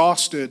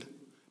exhausted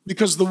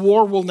because the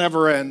war will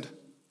never end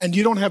and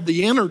you don't have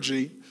the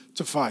energy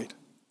to fight.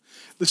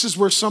 This is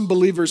where some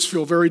believers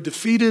feel very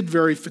defeated,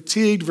 very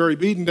fatigued, very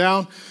beaten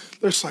down.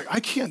 They're just like, I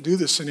can't do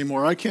this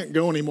anymore. I can't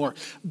go anymore.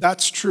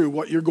 That's true.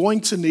 What you're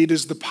going to need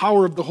is the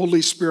power of the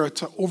Holy Spirit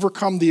to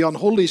overcome the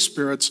unholy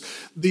spirits.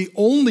 The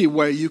only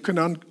way you can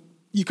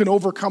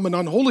overcome an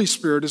unholy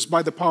spirit is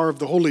by the power of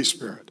the Holy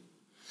Spirit.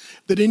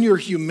 That in your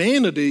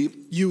humanity,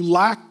 you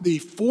lack the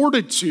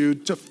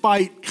fortitude to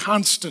fight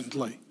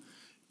constantly,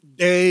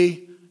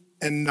 day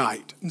and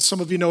night. And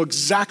some of you know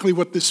exactly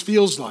what this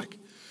feels like.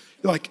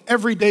 Like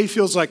every day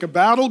feels like a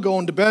battle,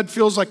 going to bed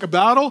feels like a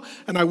battle,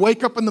 and I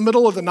wake up in the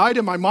middle of the night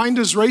and my mind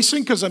is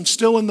racing because I'm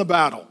still in the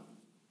battle.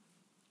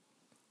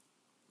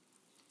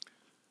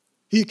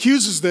 He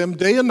accuses them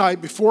day and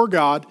night before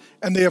God,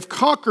 and they have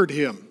conquered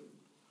him.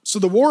 So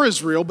the war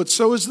is real, but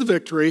so is the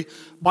victory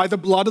by the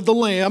blood of the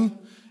Lamb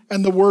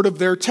and the word of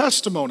their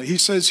testimony. He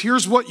says,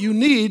 here's what you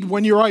need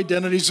when your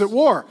identity's at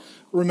war.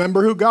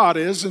 Remember who God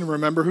is and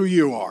remember who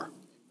you are.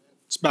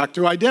 It's back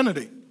to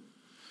identity.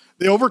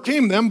 They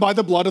overcame them by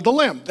the blood of the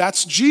Lamb.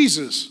 That's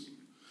Jesus.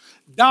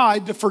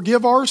 Died to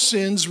forgive our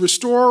sins,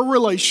 restore our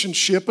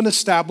relationship, and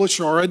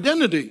establish our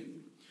identity.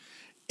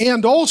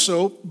 And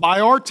also by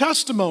our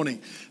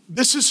testimony.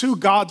 This is who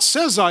God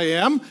says I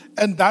am,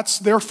 and that's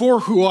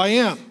therefore who I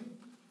am.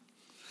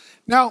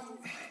 Now,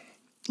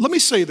 let me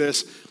say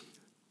this,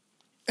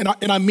 and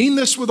I mean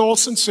this with all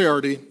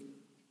sincerity.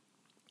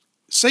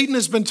 Satan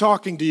has been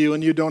talking to you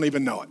and you don't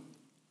even know it.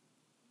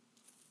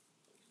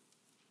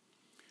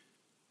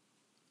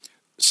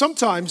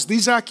 Sometimes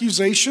these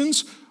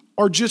accusations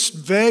are just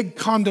vague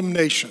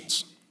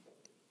condemnations.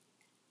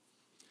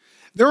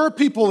 There are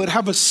people that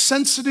have a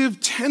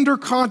sensitive, tender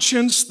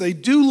conscience. They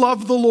do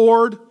love the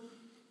Lord.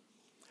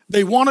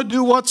 They want to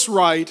do what's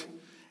right.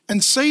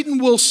 And Satan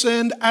will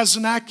send as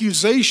an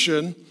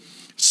accusation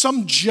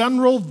some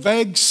general,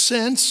 vague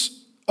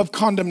sense of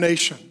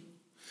condemnation.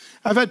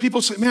 I've had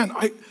people say, man,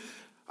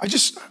 I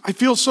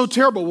feel so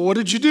terrible. Well, what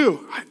did you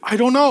do? I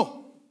don't know.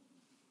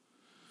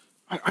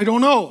 I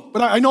don't know,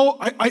 but I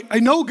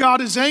know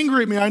God is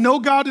angry at me. I know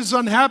God is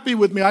unhappy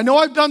with me. I know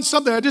I've done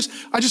something. I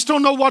just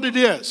don't know what it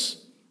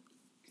is.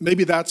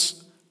 Maybe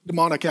that's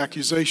demonic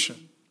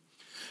accusation.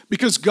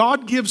 Because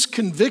God gives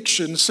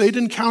conviction,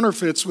 Satan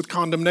counterfeits with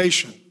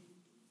condemnation.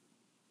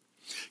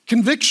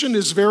 Conviction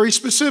is very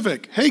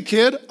specific. Hey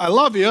kid, I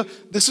love you.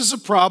 This is a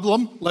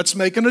problem. Let's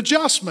make an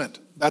adjustment.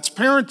 That's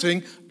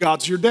parenting.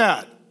 God's your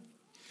dad.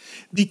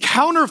 The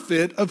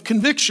counterfeit of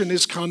conviction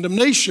is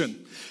condemnation.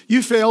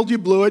 You failed, you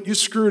blew it, you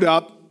screwed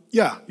up.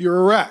 Yeah, you're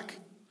a wreck.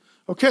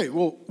 Okay,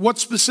 well, what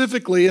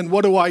specifically and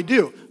what do I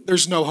do?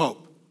 There's no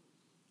hope.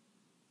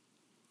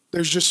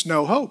 There's just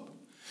no hope.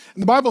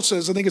 And the Bible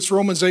says, I think it's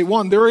Romans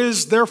 8:1, there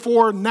is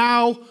therefore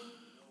now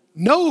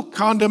no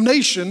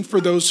condemnation for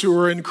those who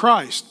are in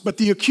Christ, but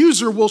the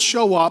accuser will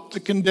show up to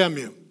condemn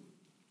you.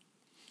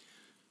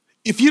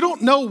 If you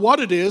don't know what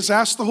it is,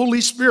 ask the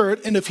Holy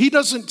Spirit, and if he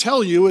doesn't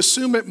tell you,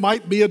 assume it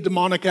might be a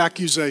demonic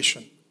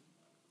accusation.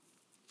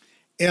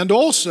 And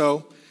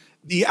also,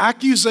 the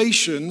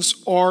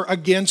accusations are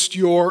against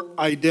your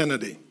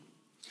identity.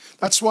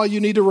 That's why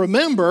you need to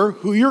remember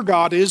who your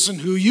God is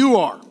and who you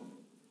are.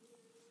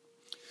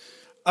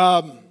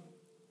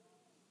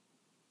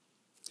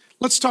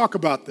 Let's talk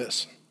about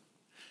this.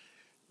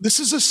 This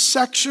is a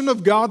section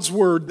of God's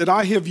word that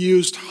I have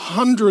used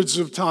hundreds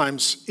of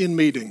times in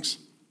meetings.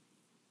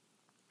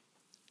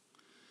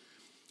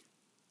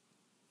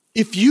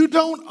 If you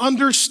don't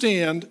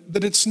understand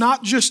that it's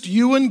not just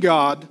you and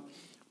God,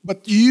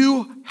 but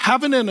you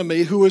have an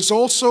enemy who is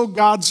also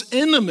God's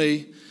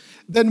enemy,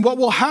 then what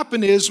will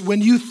happen is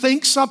when you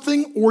think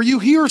something or you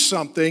hear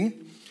something,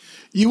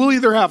 you will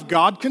either have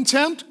God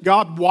contempt,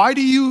 God, why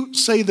do you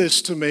say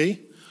this to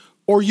me?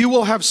 Or you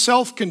will have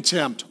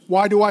self-contempt,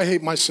 why do I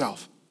hate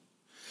myself?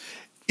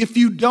 If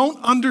you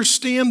don't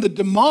understand the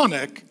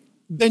demonic,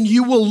 then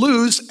you will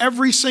lose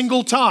every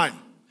single time.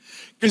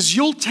 Because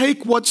you'll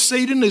take what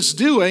Satan is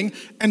doing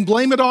and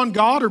blame it on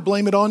God or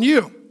blame it on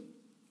you,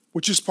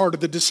 which is part of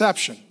the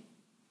deception.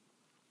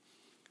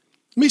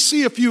 Let me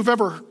see if you've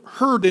ever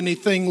heard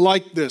anything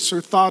like this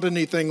or thought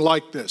anything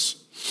like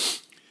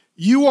this.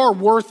 You are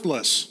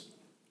worthless.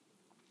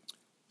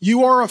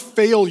 You are a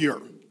failure.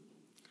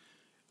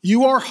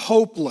 You are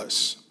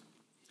hopeless.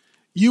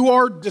 You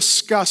are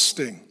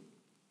disgusting.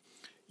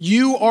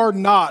 You are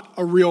not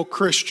a real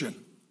Christian.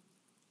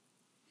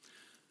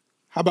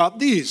 How about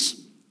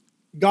these?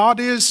 God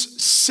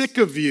is sick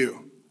of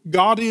you.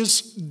 God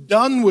is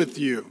done with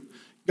you.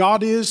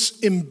 God is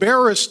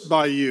embarrassed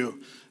by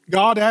you.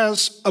 God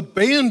has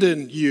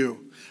abandoned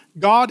you.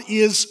 God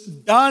is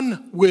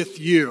done with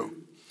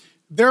you.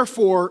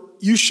 Therefore,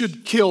 you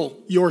should kill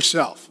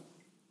yourself.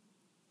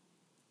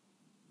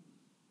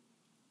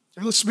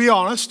 And let's be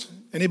honest.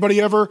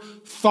 Anybody ever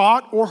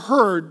thought or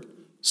heard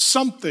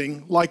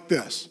something like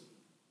this?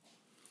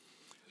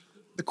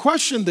 The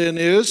question then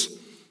is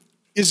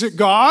it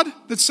God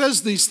that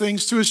says these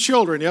things to his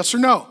children? Yes or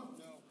no?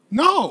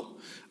 No.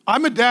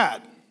 I'm a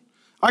dad.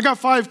 I got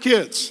 5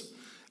 kids.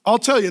 I'll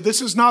tell you,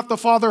 this is not the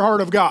father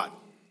heart of God.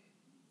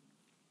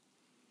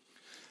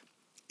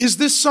 Is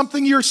this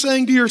something you're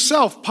saying to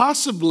yourself?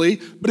 Possibly,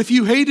 but if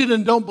you hate it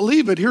and don't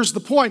believe it, here's the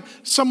point.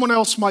 Someone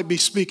else might be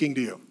speaking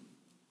to you.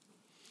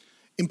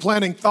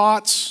 Implanting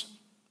thoughts,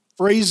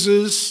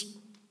 phrases,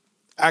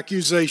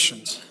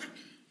 accusations.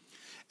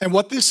 And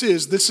what this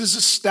is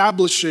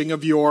establishing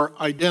of your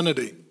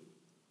identity.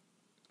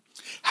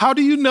 How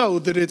do you know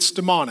that it's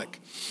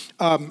demonic?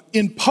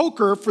 In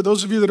poker, for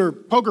those of you that are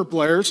poker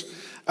players,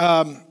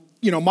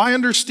 my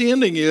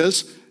understanding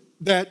is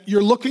that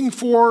you're looking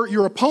for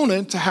your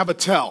opponent to have a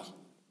tell.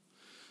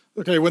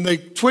 Okay, when they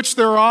twitch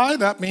their eye,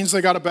 that means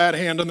they got a bad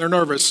hand and they're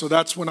nervous, so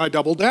that's when I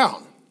double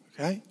down,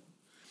 okay?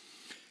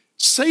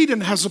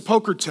 Satan has a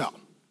poker tell.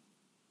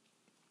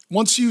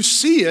 Once you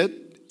see it,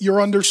 you're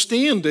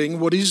understanding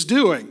what he's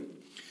doing.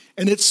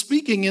 And it's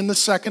speaking in the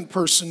second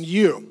person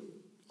you.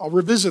 I'll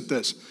revisit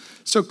this.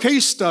 So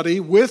case study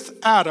with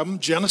Adam,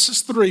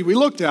 Genesis 3, we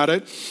looked at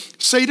it.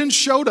 Satan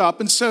showed up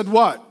and said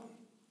what?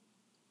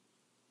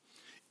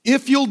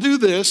 If you'll do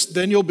this,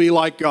 then you'll be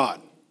like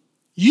God.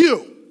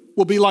 You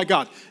will be like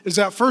God. Is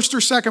that first or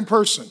second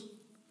person?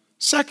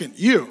 Second,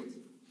 you.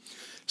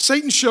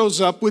 Satan shows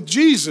up with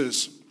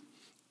Jesus.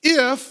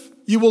 If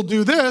you will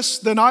do this,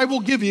 then I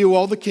will give you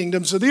all the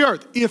kingdoms of the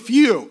earth. If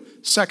you,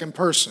 second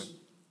person.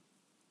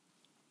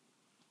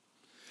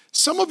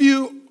 Some of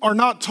you are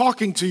not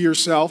talking to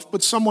yourself,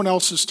 but someone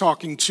else is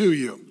talking to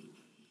you.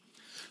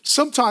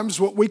 Sometimes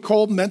what we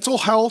call mental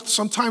health,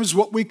 sometimes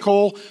what we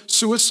call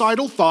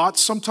suicidal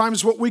thoughts,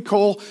 sometimes what we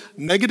call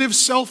negative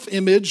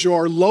self-image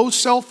or low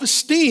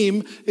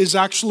self-esteem is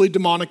actually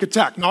demonic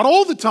attack. Not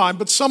all the time,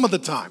 but some of the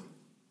time.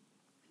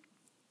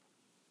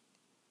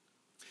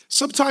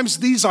 Sometimes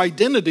these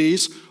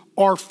identities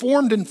are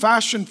formed and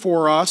fashioned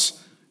for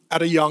us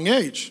at a young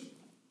age.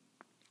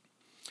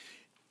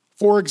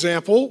 For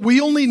example, we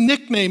only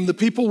nickname the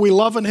people we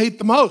love and hate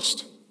the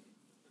most,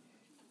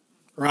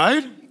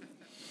 right?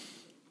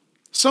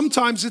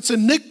 Sometimes it's a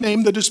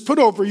nickname that is put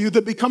over you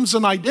that becomes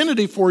an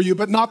identity for you,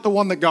 but not the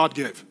one that God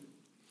gave.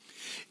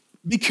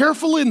 Be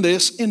careful in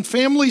this. In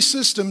family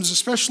systems,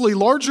 especially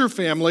larger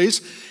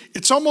families,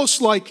 it's almost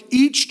like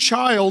each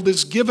child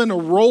is given a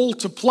role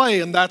to play,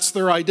 and that's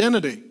their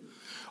identity.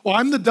 Well,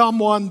 I'm the dumb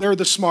one, they're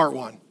the smart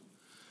one.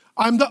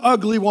 I'm the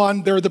ugly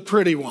one, they're the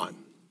pretty one.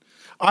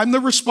 I'm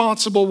the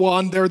responsible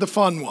one, they're the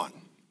fun one.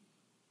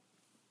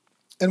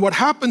 And what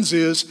happens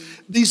is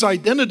these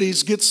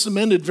identities get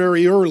cemented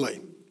very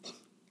early,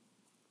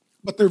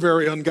 but they're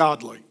very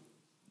ungodly.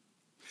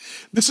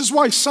 This is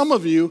why some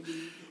of you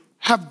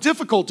have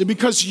difficulty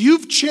because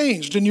you've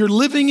changed and you're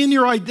living in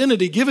your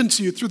identity given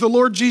to you through the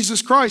Lord Jesus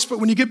Christ. But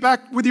when you get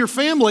back with your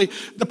family,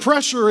 the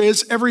pressure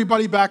is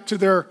everybody back to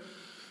their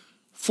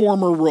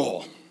former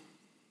role.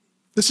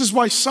 This is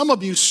why some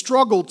of you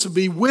struggle to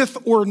be with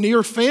or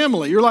near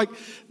family. You're like,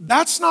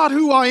 that's not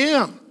who I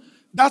am.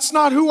 That's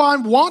not who I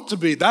want to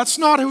be. That's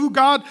not who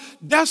God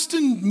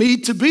destined me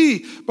to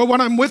be. But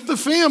when I'm with the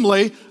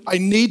family, I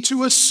need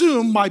to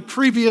assume my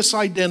previous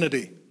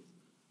identity.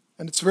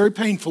 And it's very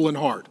painful and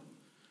hard.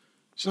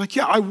 She's like,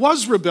 yeah, I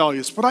was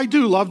rebellious, but I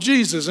do love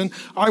Jesus. And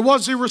I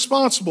was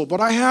irresponsible,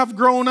 but I have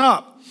grown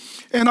up.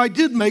 And I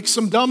did make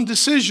some dumb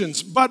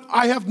decisions, but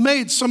I have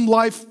made some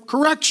life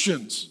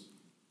corrections.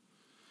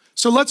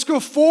 So let's go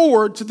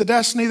forward to the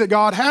destiny that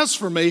God has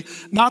for me,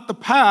 not the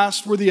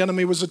past where the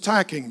enemy was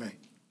attacking me.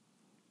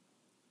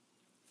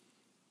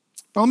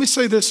 Now, let me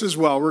say this as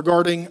well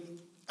regarding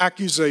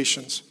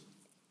accusations.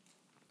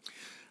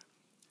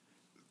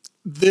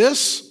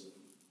 This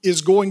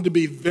is going to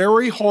be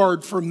very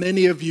hard for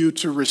many of you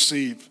to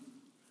receive,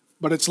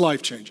 but it's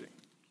life-changing.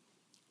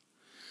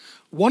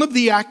 One of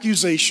the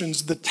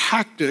accusations, the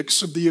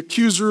tactics of the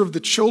accuser of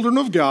the children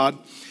of God,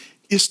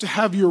 is to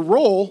have your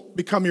role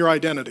become your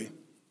identity.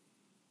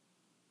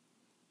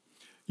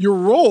 Your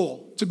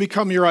role to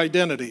become your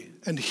identity.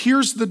 And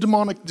here's the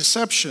demonic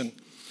deception.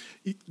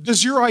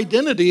 Does your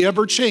identity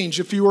ever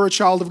change if you are a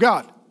child of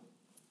God?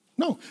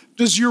 No.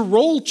 Does your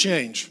role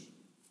change?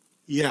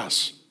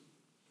 Yes.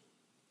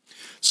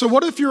 So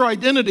what if your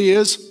identity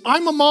is,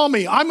 I'm a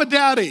mommy, I'm a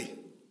daddy?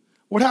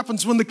 What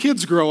happens when the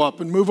kids grow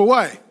up and move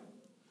away?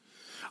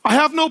 I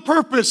have no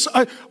purpose.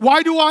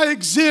 Why do I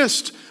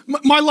exist?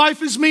 My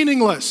life is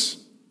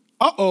meaningless.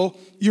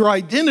 Your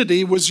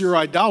identity was your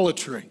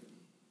idolatry.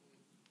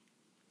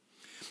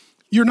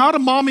 You're not a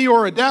mommy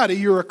or a daddy,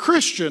 you're a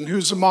Christian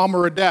who's a mom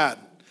or a dad.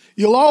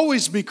 You'll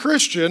always be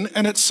Christian,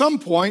 and at some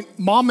point,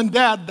 mom and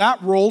dad, that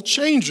role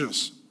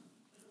changes,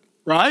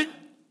 right?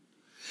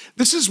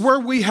 This is where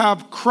we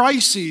have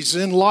crises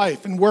in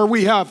life and where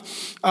we have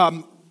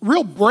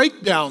real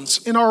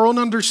breakdowns in our own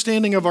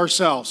understanding of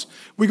ourselves.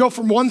 We go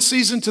from one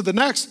season to the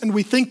next, and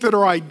we think that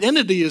our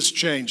identity has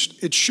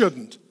changed. It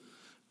shouldn't.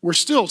 We're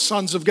still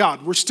sons of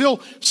God. We're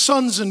still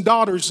sons and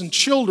daughters and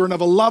children of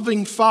a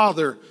loving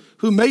Father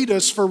who made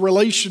us for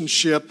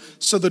relationship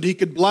so that he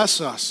could bless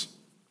us.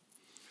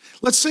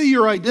 Let's say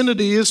your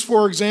identity is,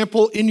 for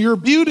example, in your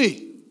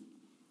beauty.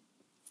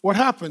 What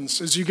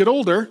happens as you get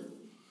older?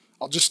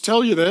 I'll just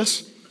tell you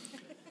this.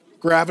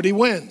 Gravity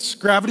wins.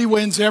 Gravity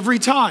wins every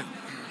time.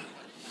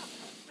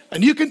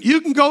 And you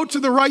can go to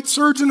the right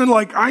surgeon and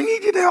I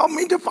need you to help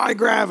me defy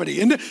gravity.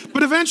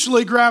 But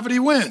eventually gravity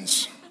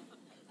wins.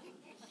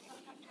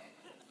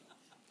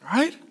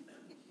 Right?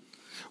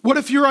 What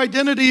if your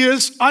identity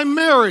is, I'm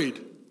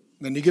married,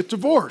 then you get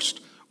divorced.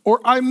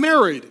 Or I'm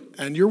married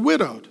and you're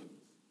widowed.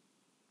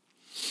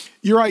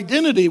 Your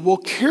identity will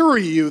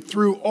carry you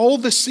through all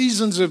the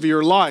seasons of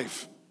your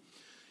life.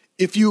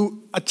 If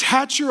you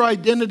attach your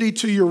identity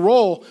to your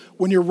role,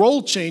 when your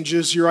role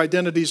changes, your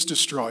identity is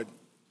destroyed.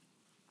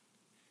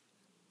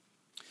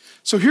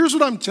 So here's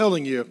what I'm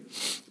telling you,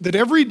 that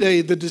every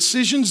day the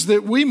decisions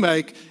that we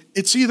make,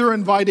 it's either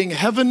inviting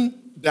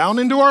heaven down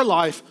into our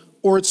life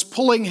or it's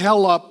pulling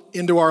hell up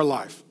into our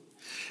life.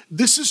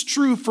 This is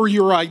true for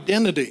your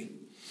identity.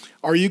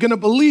 Are you going to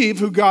believe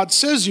who God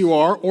says you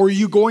are, or are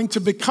you going to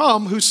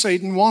become who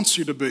Satan wants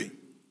you to be?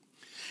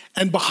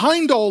 And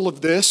behind all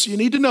of this, you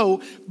need to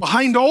know,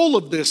 behind all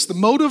of this, the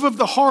motive of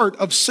the heart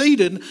of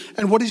Satan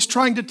and what he's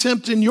trying to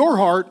tempt in your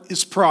heart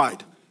is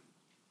pride.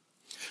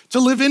 To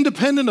live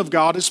independent of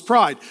God is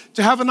pride.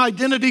 To have an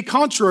identity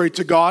contrary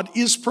to God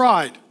is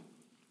pride.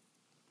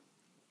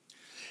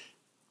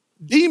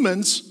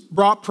 Demons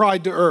brought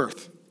pride to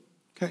earth.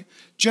 Okay?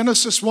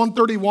 Genesis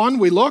 1:31,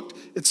 we looked.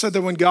 It said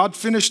that when God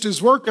finished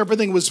his work,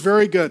 everything was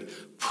very good.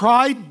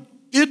 Pride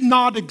did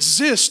not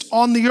exist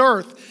on the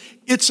earth.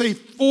 It's a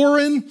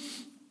foreign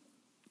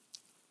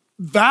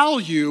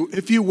value,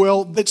 if you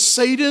will, that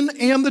Satan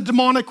and the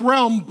demonic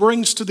realm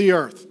brings to the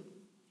earth.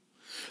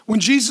 When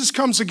Jesus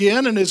comes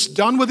again and is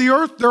done with the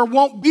earth, there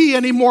won't be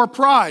any more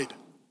pride.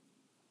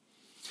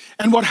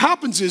 And what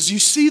happens is you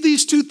see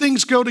these two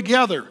things go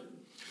together.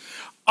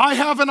 I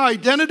have an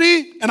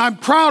identity and I'm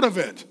proud of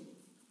it.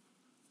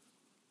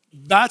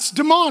 That's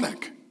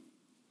demonic.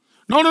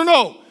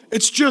 No.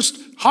 It's just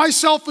high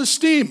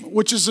self-esteem,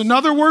 which is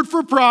another word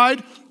for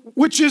pride,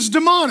 which is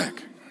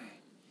demonic.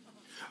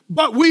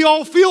 But we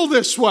all feel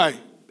this way,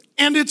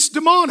 and it's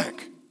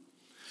demonic.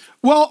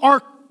 Well,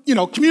 our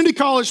community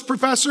college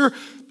professor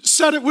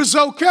said it was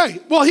okay.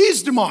 Well,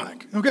 he's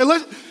demonic. Okay,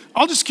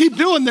 I'll just keep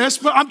doing this,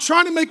 but I'm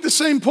trying to make the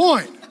same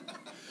point.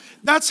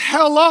 That's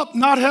hell up,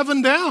 not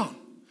heaven down.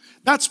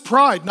 That's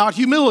pride, not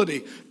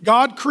humility.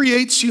 God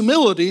creates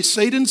humility.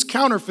 Satan's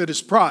counterfeit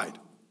is pride.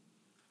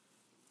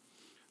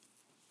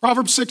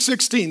 Proverbs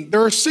 6:16.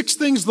 There are 6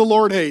 things the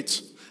Lord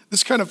hates. This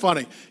is kind of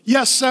funny.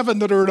 Yes, 7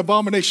 that are an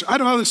abomination. I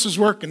don't know how this is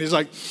working. He's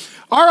like,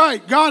 all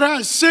right, God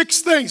has 6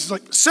 things. He's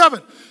like,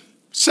 7.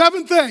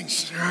 7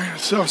 things. All right,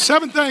 so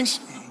 7 things.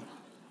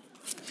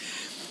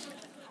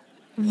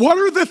 What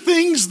are the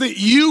things that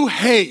you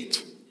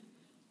hate?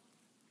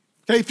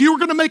 Okay, if you were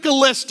going to make a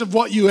list of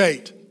what you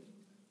hate,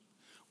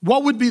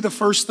 what would be the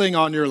first thing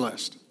on your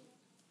list?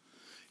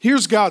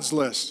 Here's God's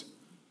list.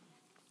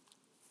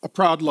 A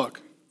proud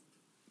look.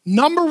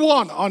 Number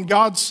 1 on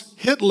God's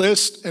hit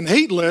list and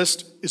hate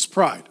list is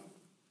pride.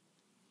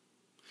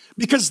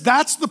 Because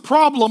that's the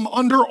problem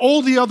under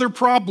all the other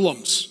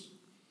problems.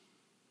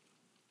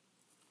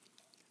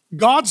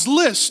 God's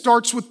list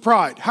starts with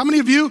pride. How many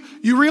of you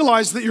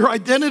realize that your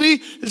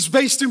identity is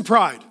based in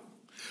pride?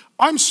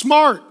 I'm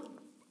smart.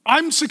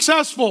 I'm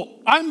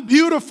successful. I'm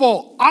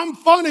beautiful. I'm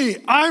funny.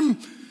 I'm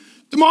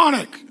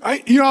demonic.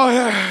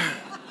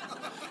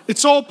 It's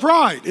It's all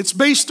pride. It's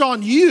based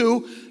on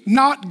you,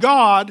 not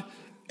God,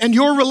 and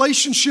your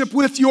relationship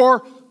with your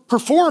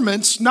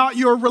performance, not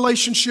your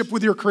relationship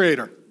with your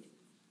Creator.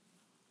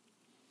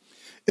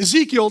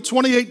 Ezekiel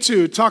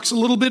 28:2 talks a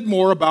little bit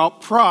more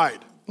about pride.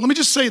 Let me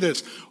just say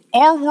this.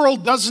 Our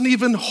world doesn't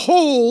even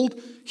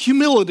hold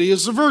humility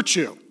as a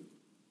virtue.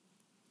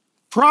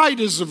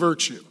 Pride is a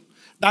virtue.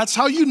 That's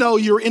how you know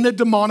you're in a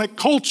demonic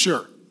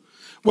culture,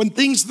 when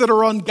things that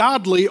are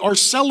ungodly are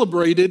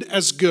celebrated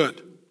as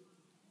good.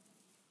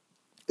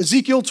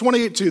 Ezekiel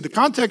 28:2, the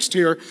context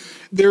here,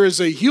 there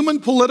is a human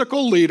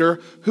political leader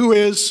who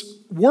is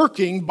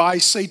working by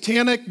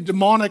satanic,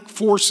 demonic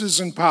forces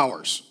and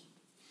powers.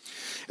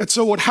 And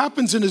so what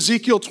happens in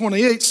Ezekiel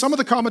 28, some of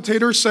the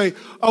commentators say,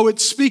 oh,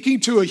 it's speaking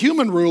to a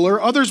human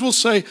ruler. Others will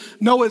say,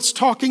 no, it's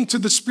talking to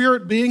the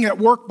spirit being at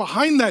work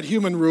behind that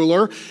human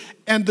ruler.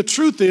 And the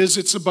truth is,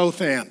 it's a both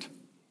and.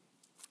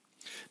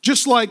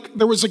 Just like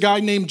there was a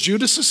guy named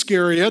Judas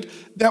Iscariot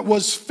that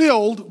was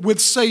filled with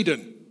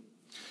Satan.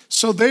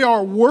 So they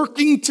are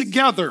working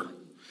together,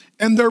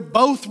 and they're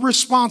both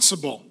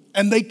responsible,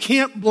 and they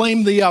can't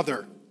blame the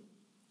other.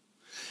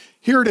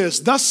 Here it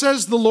is. Thus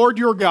says the Lord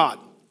your God,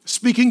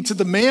 speaking to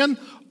the man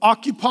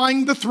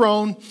occupying the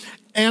throne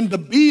and the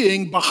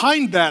being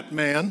behind that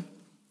man.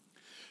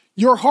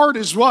 Your heart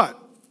is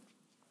what?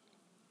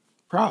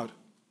 Proud.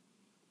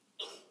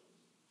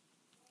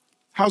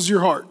 How's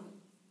your heart?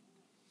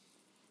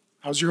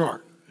 How's your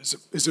heart?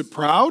 Is it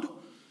proud?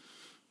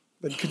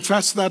 Then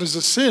confess that as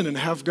a sin and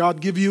have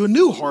God give you a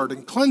new heart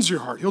and cleanse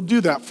your heart. He'll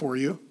do that for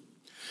you.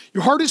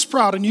 Your heart is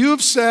proud, and you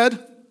have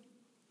said,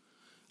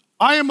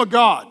 I am a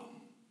God.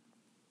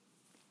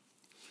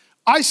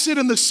 I sit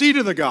in the seat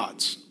of the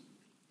gods.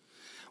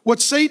 What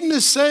Satan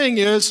is saying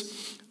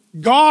is,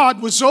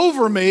 God was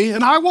over me,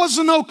 and I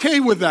wasn't okay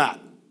with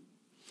that.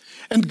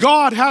 And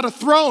God had a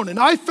throne, and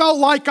I felt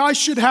like I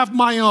should have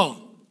my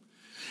own.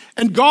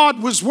 And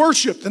God was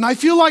worshiped, and I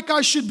feel like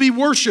I should be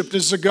worshiped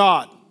as a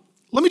God.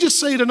 Let me just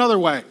say it another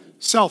way.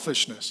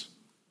 Selfishness.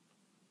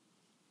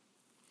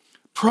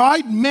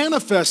 Pride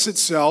manifests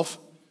itself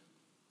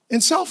in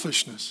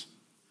selfishness.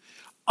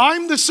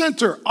 I'm the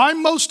center.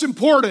 I'm most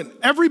important.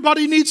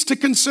 Everybody needs to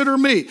consider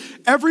me.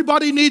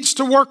 Everybody needs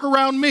to work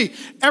around me.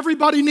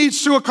 Everybody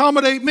needs to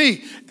accommodate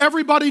me.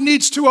 Everybody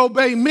needs to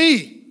obey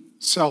me.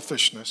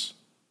 Selfishness.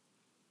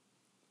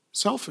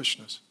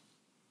 Selfishness.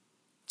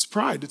 It's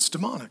pride. It's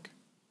demonic.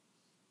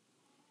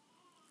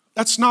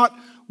 That's not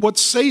what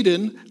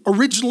Satan,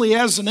 originally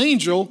as an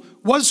angel,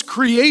 was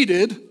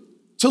created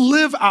to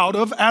live out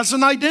of as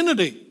an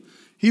identity.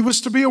 He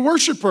was to be a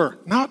worshiper,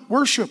 not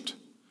worshiped.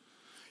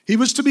 He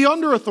was to be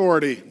under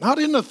authority, not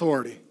in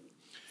authority.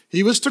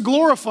 He was to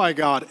glorify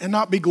God and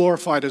not be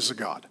glorified as a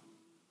God.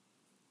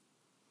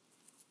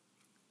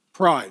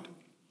 Pride.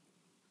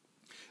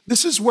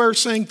 This is where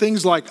saying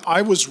things like,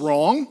 I was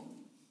wrong,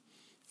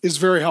 is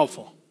very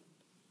helpful.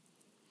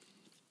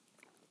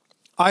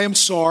 I am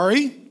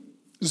sorry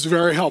is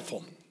very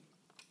helpful.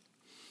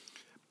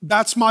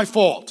 That's my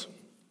fault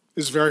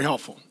is very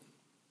helpful.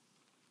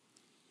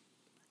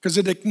 Because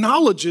it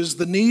acknowledges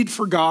the need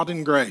for God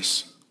and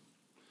grace.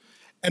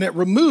 And it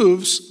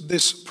removes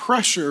this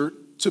pressure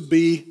to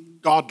be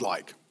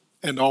godlike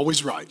and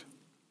always right.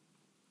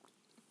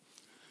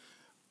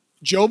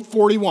 Job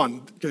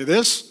 41.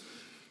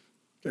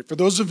 For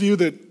those of you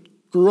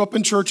that grew up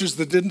in churches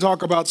that didn't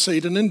talk about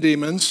Satan and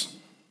demons,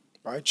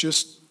 right,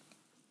 just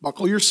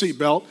buckle your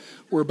seatbelt.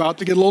 We're about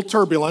to get a little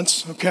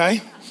turbulence,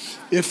 okay?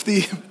 If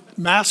the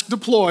mask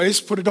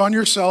deploys, put it on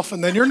yourself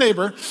and then your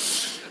neighbor.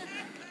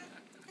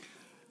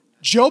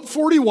 Job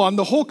 41,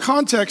 the whole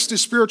context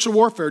is spiritual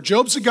warfare.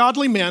 Job's a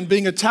godly man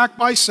being attacked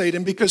by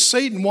Satan because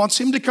Satan wants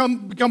him to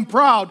become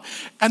proud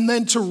and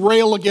then to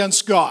rail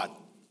against God.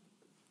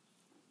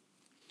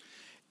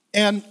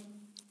 And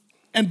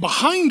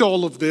behind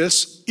all of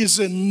this is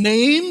a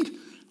named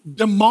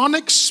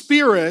demonic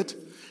spirit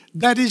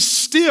that is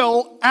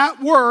still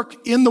at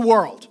work in the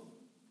world.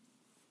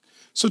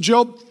 So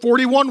Job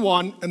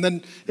 41:1, and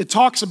then it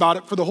talks about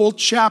it for the whole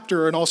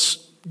chapter, and I'll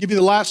give you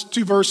the last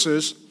two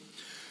verses.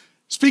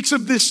 Speaks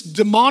of this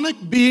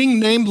demonic being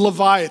named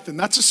Leviathan.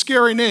 That's a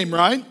scary name,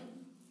 right?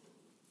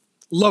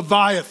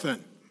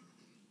 Leviathan.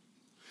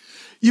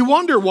 You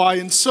wonder why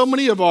in so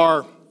many of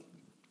our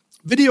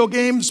video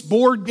games,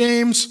 board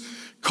games,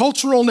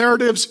 cultural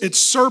narratives, it's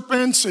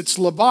serpents, it's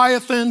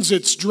leviathans,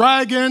 it's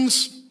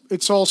dragons.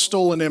 It's all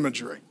stolen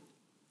imagery.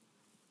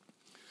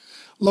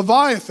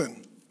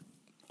 Leviathan.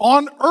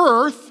 On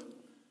earth,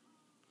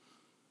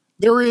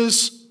 there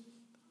is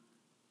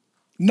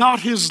not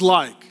his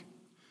like.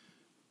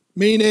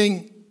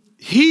 Meaning,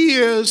 he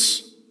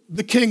is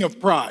the king of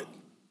pride.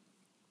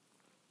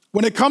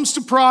 When it comes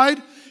to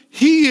pride,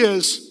 he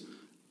is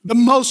the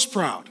most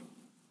proud.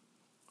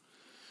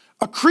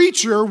 A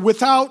creature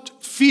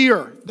without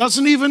fear,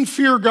 doesn't even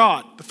fear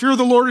God. The fear of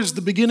the Lord is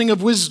the beginning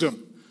of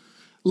wisdom.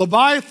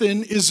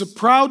 Leviathan is a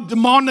proud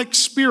demonic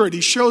spirit.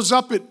 He shows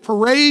up at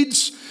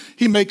parades.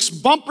 He makes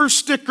bumper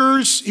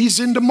stickers. He's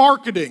into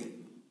marketing.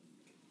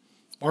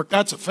 Mark,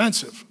 that's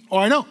offensive. Oh,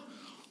 I know.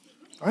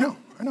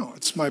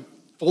 It's my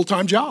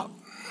full-time job.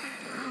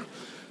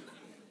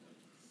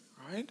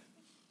 Right?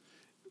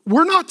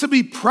 We're not to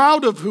be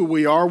proud of who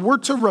we are. We're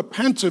to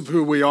repent of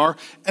who we are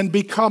and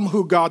become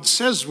who God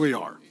says we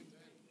are.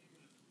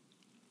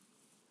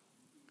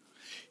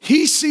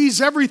 He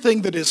sees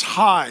everything that is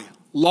high,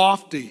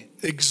 lofty,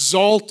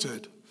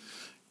 exalted.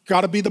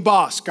 Got to be the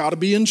boss, got to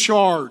be in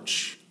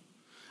charge.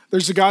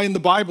 There's a guy in the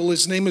Bible,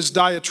 his name is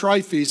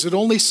Diotrephes. It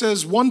only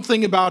says one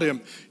thing about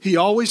him. He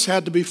always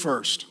had to be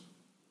first.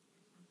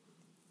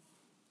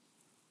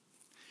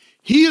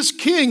 He is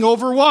king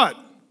over what?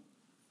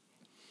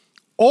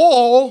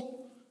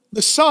 All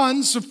the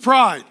sons of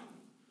pride.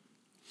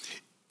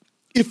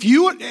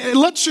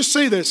 Let's just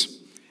say this.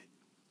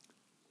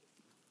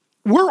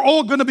 We're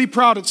all going to be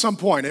proud at some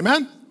point,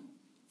 amen?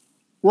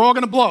 We're all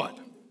going to blow it.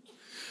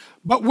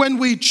 But when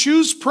we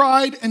choose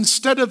pride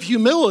instead of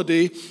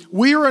humility,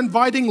 we are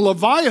inviting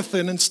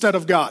Leviathan instead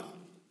of God.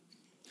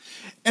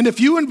 And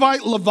if you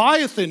invite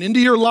Leviathan into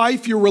your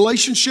life, your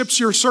relationships,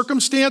 your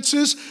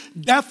circumstances,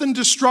 death and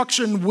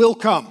destruction will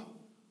come.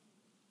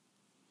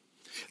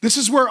 This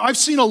is where I've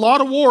seen a lot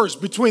of wars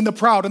between the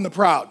proud and the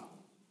proud.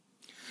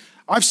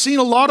 I've seen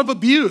a lot of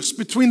abuse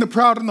between the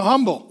proud and the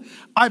humble.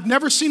 I've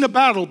never seen a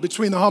battle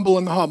between the humble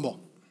and the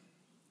humble.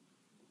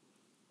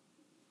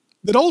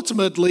 That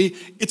ultimately,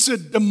 it's a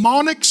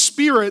demonic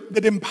spirit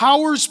that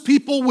empowers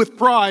people with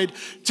pride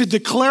to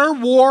declare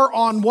war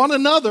on one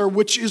another,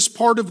 which is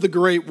part of the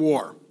great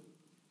war.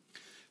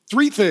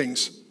 3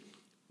 things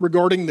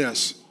regarding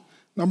this.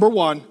 Number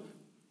 1,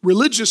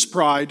 religious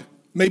pride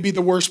may be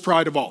the worst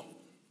pride of all.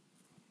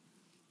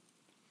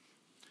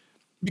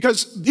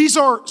 Because these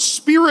are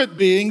spirit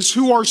beings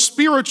who are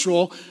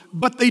spiritual,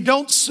 but they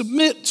don't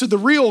submit to the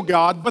real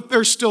God, but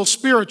they're still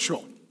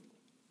spiritual.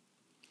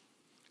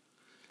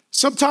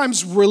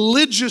 Sometimes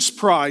religious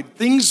pride,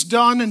 things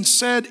done and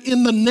said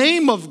in the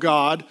name of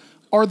God,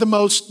 are the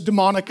most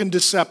demonic and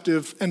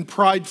deceptive and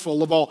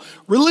prideful of all.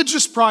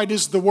 Religious pride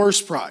is the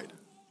worst pride.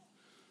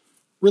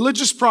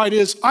 Religious pride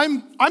is,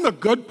 I'm a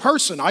good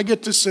person. I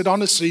get to sit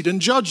on a seat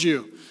and judge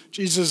you.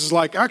 Jesus is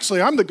like,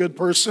 actually, I'm the good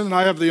person and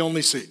I have the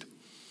only seat.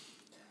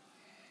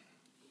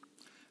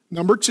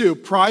 Number 2,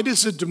 pride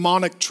is a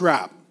demonic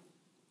trap.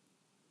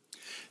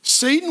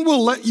 Satan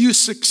will let you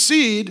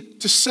succeed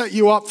to set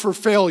you up for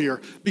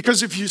failure.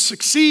 Because if you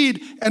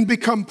succeed and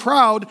become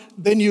proud,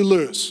 then you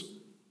lose.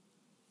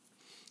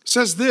 It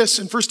says this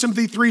in 1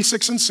 Timothy 3,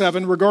 6, and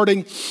 7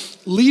 regarding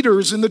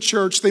leaders in the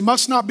church. They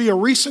must not be a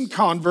recent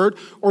convert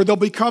or they'll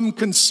become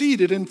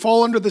conceited and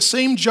fall under the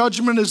same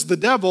judgment as the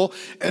devil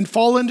and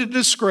fall into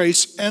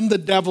disgrace and the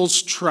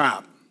devil's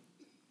trap.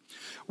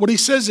 What he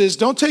says is,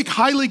 don't take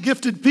highly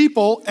gifted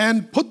people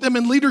and put them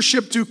in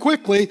leadership too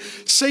quickly.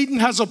 Satan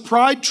has a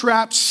pride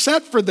trap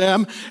set for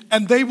them,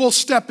 and they will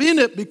step in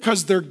it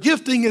because their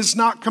gifting is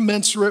not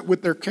commensurate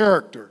with their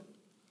character.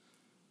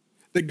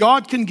 That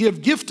God can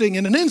give gifting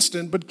in an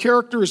instant, but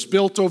character is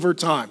built over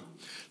time.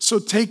 So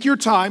take your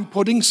time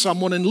putting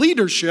someone in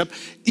leadership.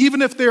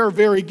 Even if they are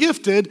very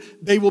gifted,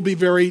 they will be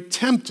very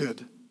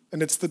tempted.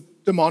 And it's the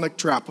demonic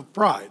trap of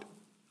pride.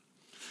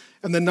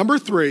 And then number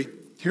 3,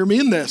 hear me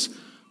in this.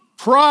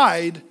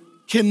 Pride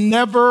can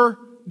never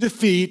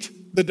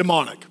defeat the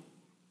demonic.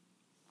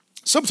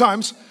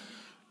 Sometimes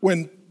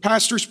when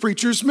pastors,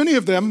 preachers, many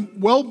of them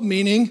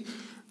well-meaning,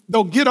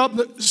 they'll get up,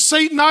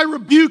 Satan, I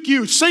rebuke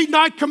you. Satan,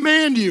 I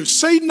command you.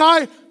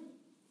 Satan,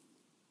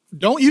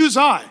 don't use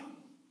I.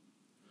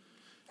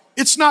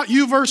 It's not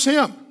you versus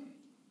him.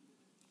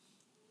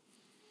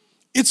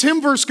 It's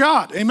him versus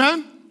God.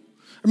 Amen?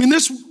 I mean,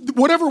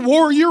 whatever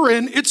war you're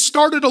in, it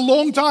started a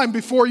long time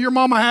before your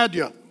mama had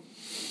you.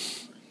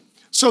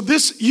 So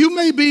you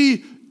may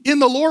be in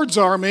the Lord's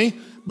army,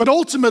 but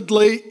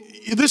ultimately,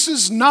 this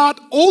is not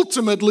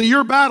ultimately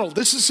your battle.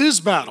 This is his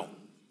battle.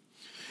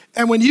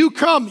 And when you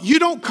come, you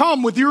don't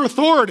come with your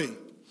authority.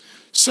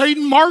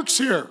 Satan, Mark's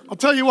here. I'll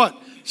tell you what,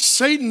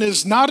 Satan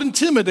is not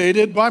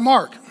intimidated by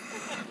Mark.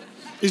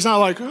 He's not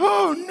like,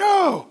 oh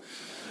no,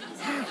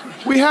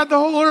 we had the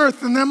whole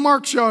earth and then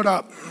Mark showed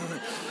up.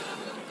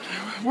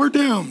 We're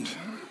doomed.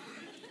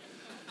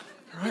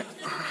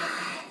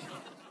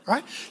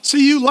 Right?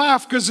 See, you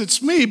laugh because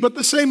it's me, but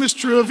the same is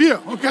true of you.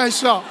 Okay,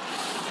 so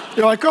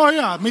you're like, oh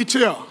yeah, me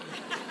too.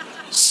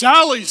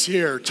 Sally's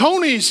here,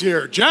 Tony's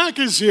here, Jack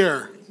is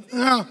here.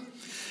 Yeah.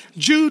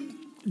 Jude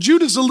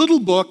is a little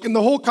book, and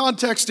the whole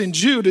context in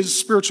Jude is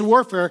spiritual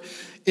warfare.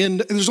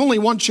 There's only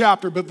one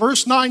chapter, but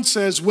verse 9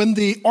 says, when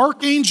the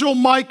archangel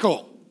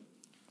Michael,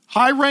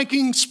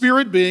 high-ranking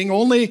spirit being,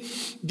 only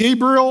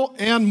Gabriel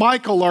and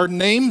Michael are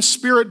named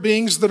spirit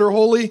beings that are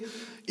holy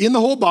in the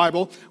whole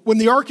Bible. When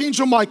the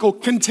archangel Michael,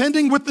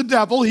 contending with the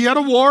devil, he had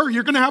a war,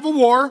 you're going to have a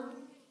war,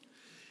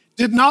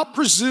 did not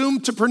presume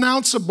to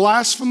pronounce a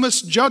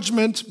blasphemous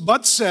judgment,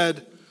 but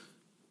said,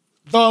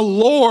 the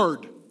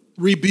Lord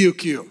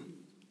rebuke you.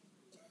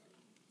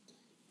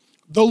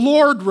 The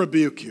Lord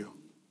rebuke you.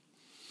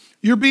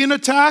 You're being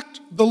attacked,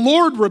 the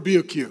Lord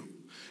rebuke you.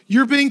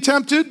 You're being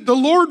tempted, the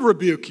Lord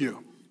rebuke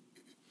you.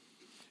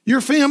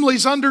 Your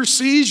family's under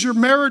siege, your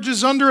marriage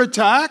is under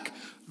attack,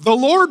 The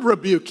Lord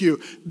rebuke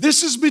you.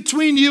 This is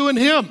between you and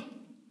him.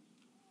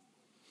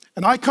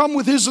 And I come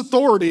with his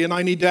authority and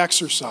I need to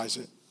exercise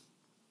it.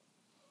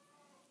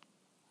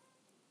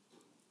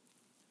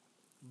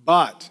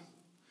 But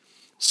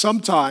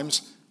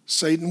sometimes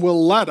Satan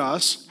will let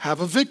us have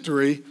a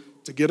victory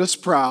to get us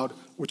proud,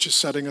 which is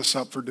setting us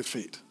up for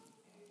defeat.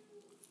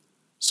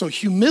 So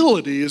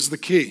humility is the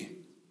key.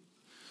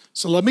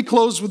 So let me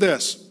close with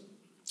this.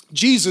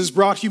 Jesus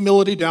brought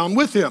humility down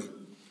with him.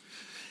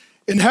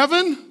 In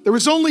heaven, there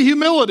was only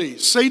humility.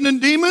 Satan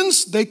and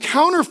demons, they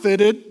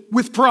counterfeited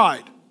with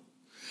pride.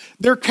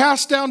 They're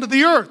cast down to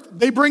the earth.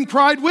 They bring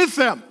pride with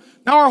them.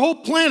 Now our whole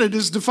planet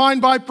is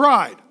defined by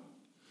pride.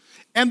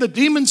 And the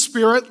demon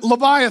spirit,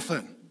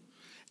 Leviathan.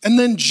 And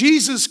then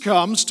Jesus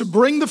comes to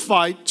bring the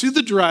fight to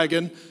the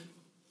dragon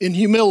in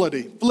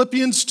humility.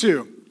 Philippians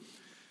 2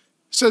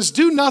 says,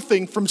 do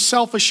nothing from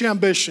selfish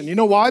ambition. You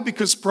know why?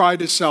 Because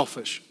pride is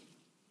selfish.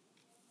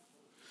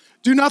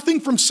 Do nothing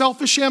from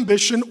selfish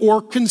ambition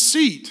or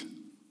conceit.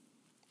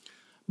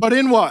 But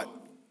in what?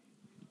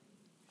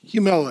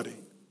 Humility.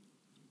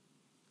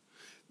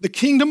 The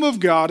kingdom of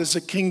God is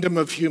a kingdom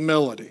of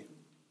humility.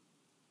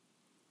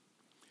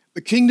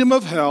 The kingdom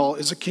of hell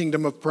is a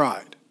kingdom of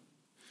pride.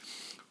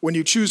 When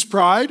you choose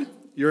pride,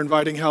 you're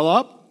inviting hell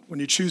up.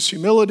 When you choose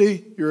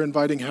humility, you're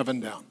inviting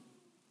heaven down.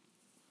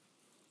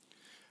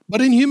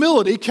 But in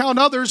humility, count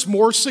others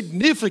more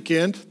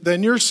significant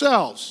than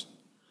yourselves.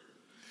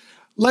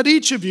 Let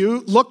each of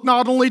you look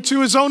not only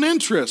to his own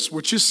interests,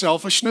 which is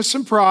selfishness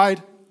and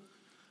pride,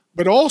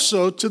 but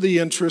also to the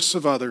interests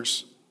of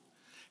others.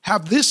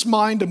 Have this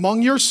mind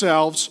among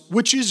yourselves,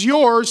 which is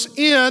yours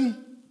in...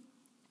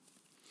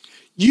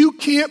 You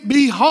can't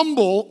be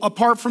humble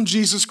apart from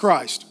Jesus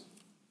Christ.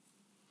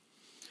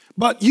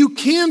 But you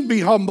can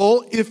be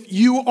humble if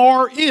you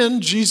are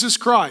in Jesus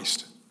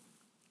Christ,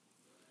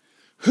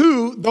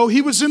 who, though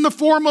he was in the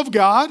form of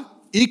God,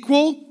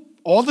 equal,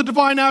 all the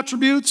divine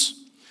attributes,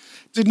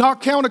 did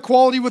not count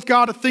equality with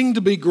God a thing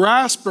to be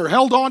grasped or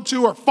held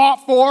onto or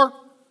fought for,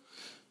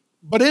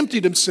 but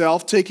emptied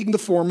himself, taking the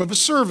form of a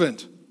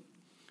servant.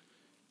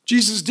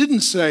 Jesus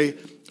didn't say,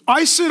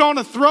 I sit on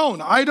a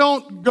throne. I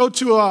don't go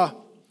to a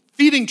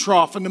feeding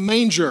trough in the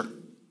manger.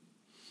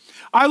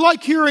 I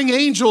like hearing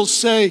angels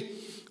say,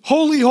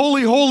 holy,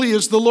 holy, holy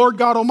is the Lord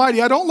God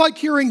Almighty. I don't like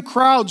hearing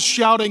crowds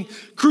shouting,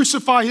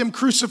 crucify him,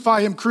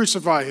 crucify him,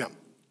 crucify him.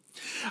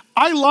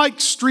 I like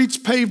streets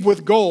paved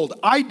with gold.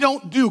 I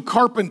don't do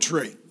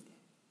carpentry.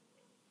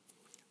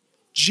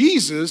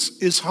 Jesus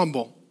is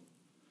humble.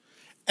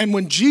 And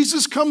when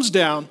Jesus comes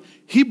down,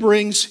 he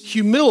brings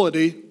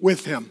humility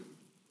with him.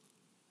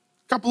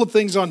 A couple of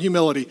things on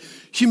humility.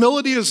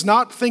 Humility is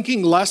not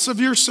thinking less of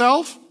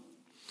yourself,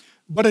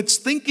 but it's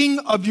thinking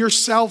of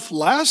yourself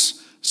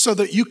less so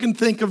that you can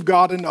think of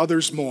God and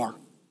others more.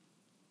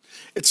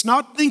 It's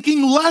not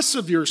thinking less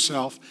of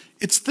yourself,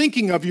 it's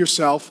thinking of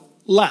yourself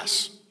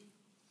less.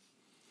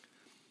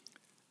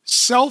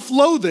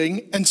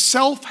 Self-loathing and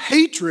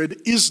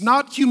self-hatred is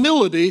not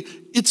humility,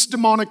 it's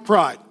demonic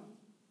pride.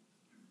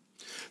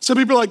 Some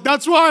people are like,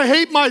 that's why I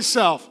hate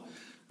myself.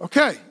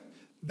 Okay,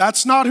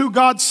 that's not who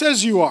God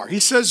says you are. He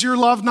says you're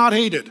loved, not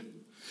hated.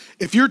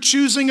 If you're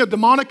choosing a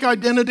demonic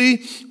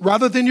identity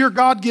rather than your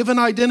God-given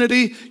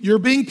identity, you're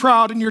being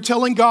proud and you're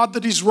telling God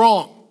that he's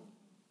wrong.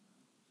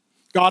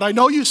 God, I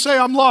know you say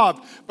I'm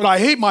loved, but I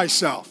hate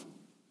myself.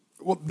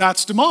 Well,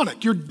 that's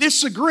demonic. You're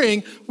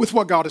disagreeing with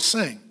what God is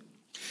saying.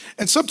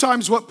 And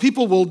sometimes what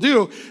people will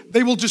do,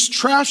 they will just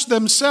trash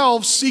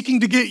themselves seeking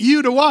to get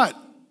you to what?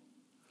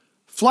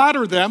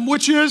 Flatter them,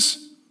 which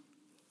is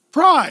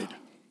pride.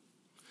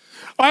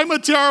 I'm a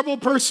terrible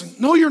person.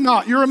 No, you're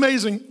not. You're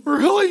amazing.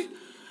 Really?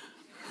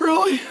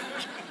 Really?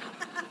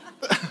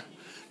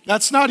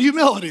 That's not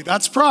humility.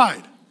 That's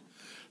pride.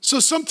 So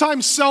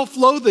sometimes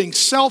self-loathing,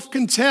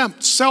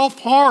 self-contempt,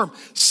 self-harm,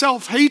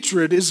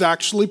 self-hatred is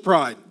actually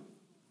pride.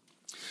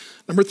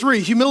 Number 3,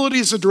 humility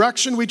is a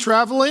direction we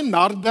travel in,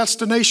 not a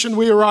destination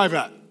we arrive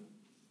at.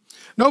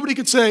 Nobody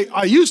could say,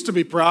 I used to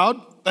be proud.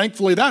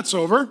 Thankfully, that's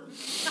over.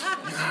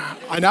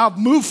 I now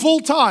move full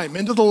time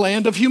into the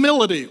land of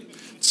humility.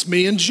 It's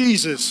me and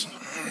Jesus.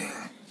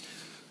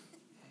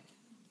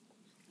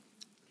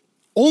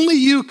 Only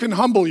you can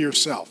humble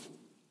yourself.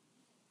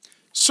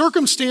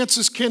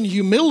 Circumstances can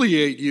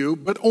humiliate you,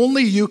 but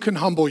only you can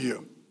humble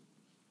you.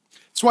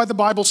 That's why the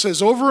Bible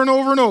says over and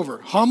over and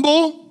over,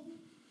 humble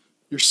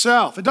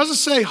yourself. It doesn't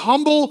say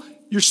humble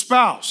your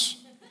spouse.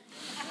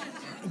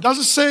 It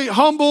doesn't say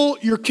humble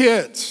your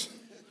kids.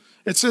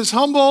 It says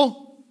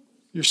humble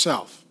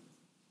yourself.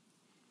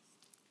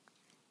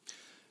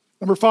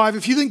 Number 5,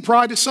 if you think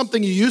pride is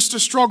something you used to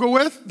struggle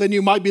with, then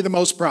you might be the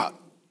most proud.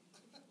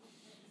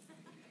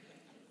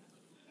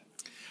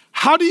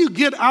 How do you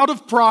get out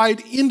of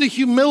pride into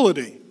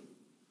humility?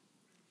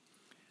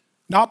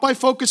 Not by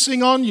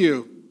focusing on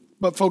you,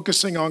 but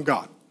focusing on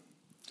God.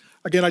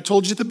 Again, I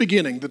told you at the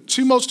beginning, the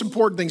 2 most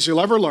important things you'll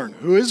ever learn.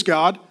 Who is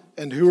God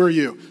and who are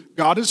you?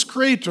 God is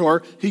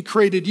creator. He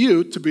created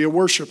you to be a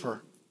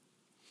worshiper.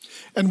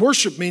 And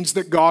worship means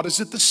that God is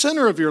at the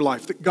center of your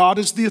life, that God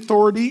is the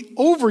authority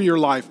over your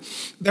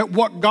life, that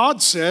what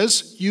God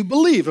says you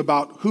believe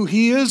about who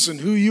He is and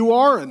who you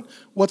are and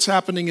what's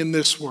happening in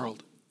this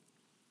world.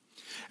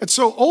 And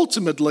so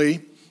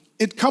ultimately,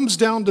 it comes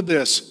down to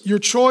this. Your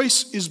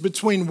choice is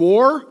between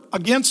war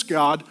against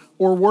God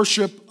or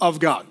worship of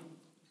God.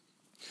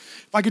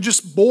 If I could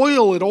just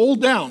boil it all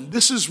down,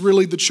 this is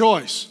really the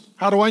choice.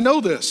 How do I know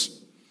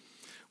this?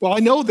 Well, I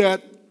know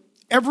that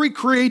every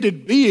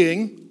created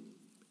being,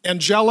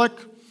 angelic,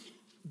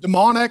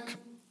 demonic,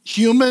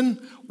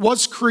 human,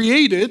 was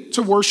created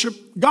to worship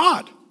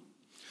God.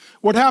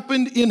 What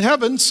happened in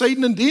heaven,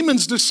 Satan and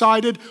demons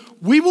decided,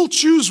 we will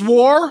choose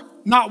war,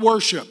 not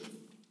worship.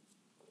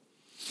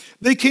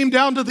 They came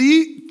down to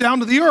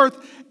the earth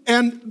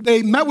and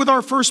they met with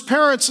our first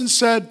parents and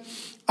said,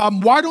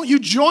 why don't you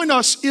join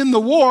us in the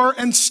war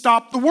and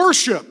stop the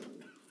worship?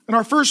 And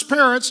our first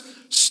parents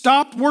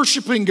stopped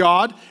worshiping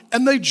God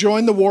and they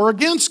joined the war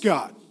against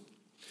God.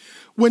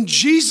 When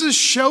Jesus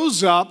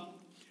shows up,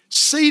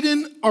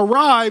 Satan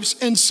arrives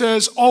and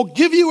says, I'll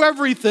give you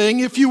everything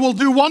if you will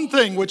do one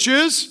thing, which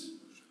is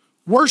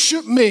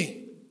worship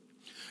me.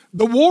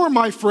 The war,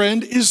 my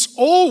friend, is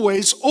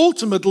always,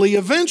 ultimately,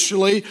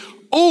 eventually,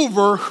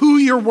 over who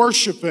you're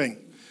worshiping.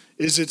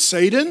 Is it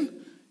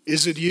Satan?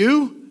 Is it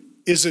you?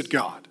 Is it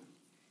God?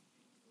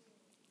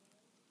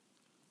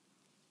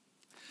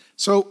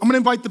 So I'm going to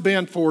invite the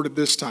band forward at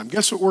this time.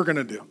 Guess what we're going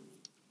to do?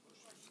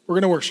 We're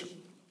going to worship.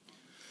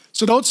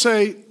 So don't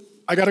say,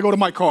 I got to go to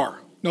my car.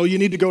 No, you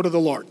need to go to the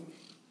Lord.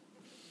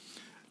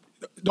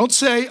 Don't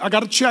say, I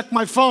got to check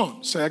my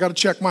phone. Say, I got to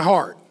check my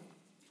heart.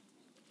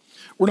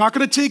 We're not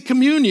going to take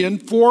communion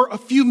for a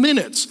few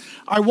minutes.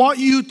 I want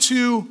you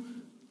to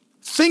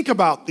think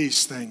about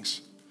these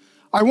things.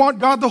 I want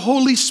God the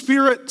Holy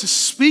Spirit to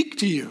speak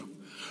to you.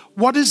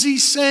 What is He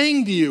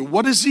saying to you?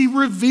 What is He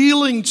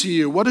revealing to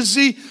you? What is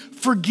He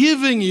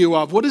forgiving you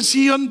of? What is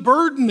He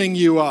unburdening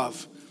you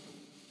of?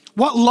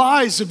 What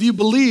lies have you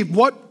believed?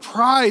 What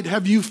pride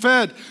have you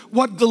fed?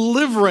 What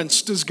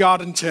deliverance does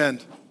God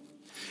intend?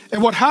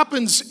 And what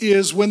happens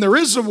is when there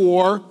is a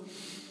war,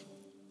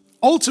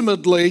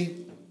 ultimately,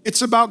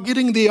 it's about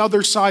getting the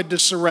other side to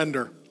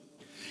surrender.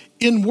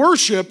 In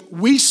worship,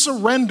 we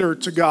surrender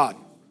to God.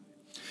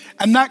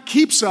 And that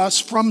keeps us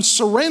from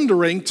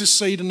surrendering to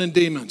Satan and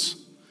demons.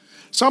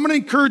 So I'm going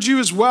to encourage you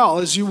as well,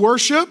 as you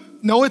worship,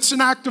 know it's an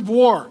act of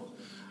war.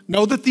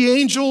 Know that the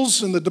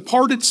angels and the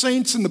departed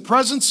saints in the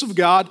presence of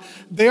God,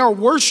 they are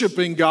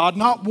worshiping God,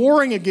 not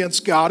warring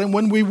against God. And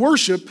when we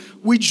worship,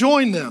 we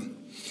join them.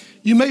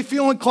 You may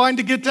feel inclined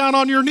to get down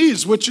on your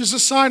knees, which is a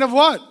sign of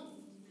what?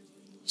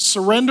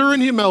 Surrender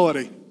and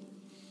humility.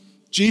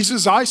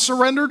 Jesus, I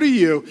surrender to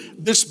you.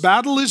 This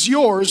battle is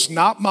yours,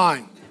 not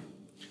mine.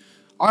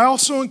 I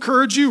also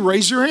encourage you,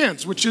 raise your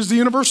hands, which is the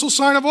universal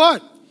sign of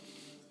what?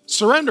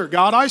 Surrender.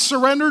 God, I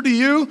surrender to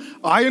you.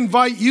 I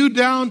invite you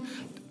down.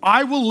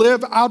 I will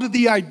live out of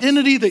the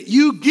identity that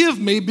you give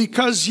me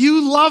because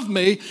you love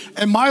me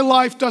and my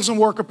life doesn't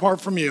work apart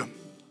from you.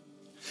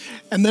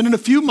 And then in a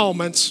few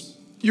moments,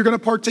 you're going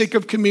to partake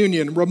of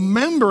communion,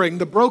 remembering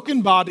the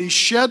broken body,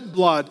 shed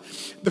blood,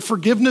 the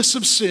forgiveness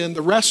of sin,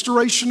 the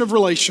restoration of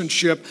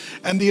relationship,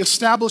 and the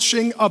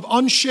establishing of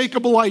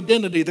unshakable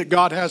identity that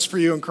God has for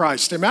you in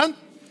Christ. Amen?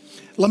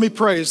 Let me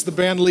pray as the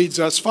band leads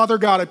us. Father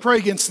God, I pray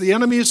against the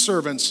enemy's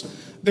servants,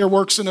 their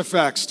works and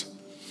effects.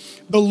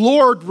 The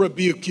Lord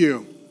rebuke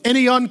you.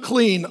 Any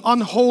unclean,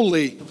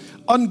 unholy,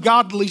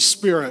 ungodly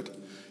spirit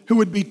who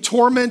would be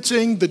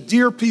tormenting the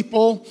dear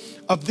people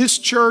of this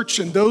church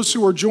and those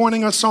who are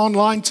joining us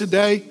online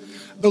today,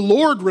 the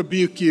Lord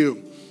rebuke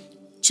you.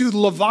 To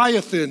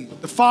Leviathan,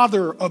 the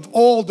father of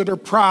all that are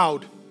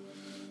proud,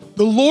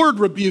 the Lord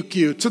rebuke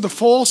you. To the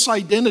false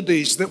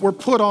identities that were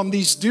put on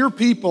these dear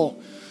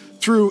people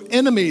through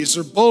enemies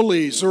or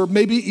bullies or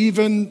maybe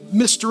even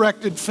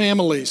misdirected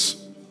families.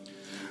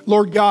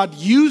 Lord God,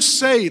 you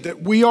say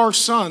that we are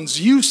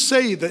sons. You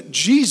say that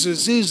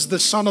Jesus is the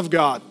Son of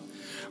God.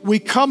 We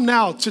come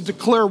now to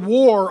declare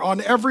war on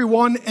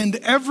everyone and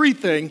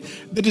everything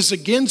that is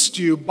against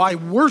you by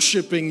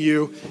worshiping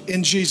you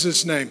in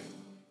Jesus' name.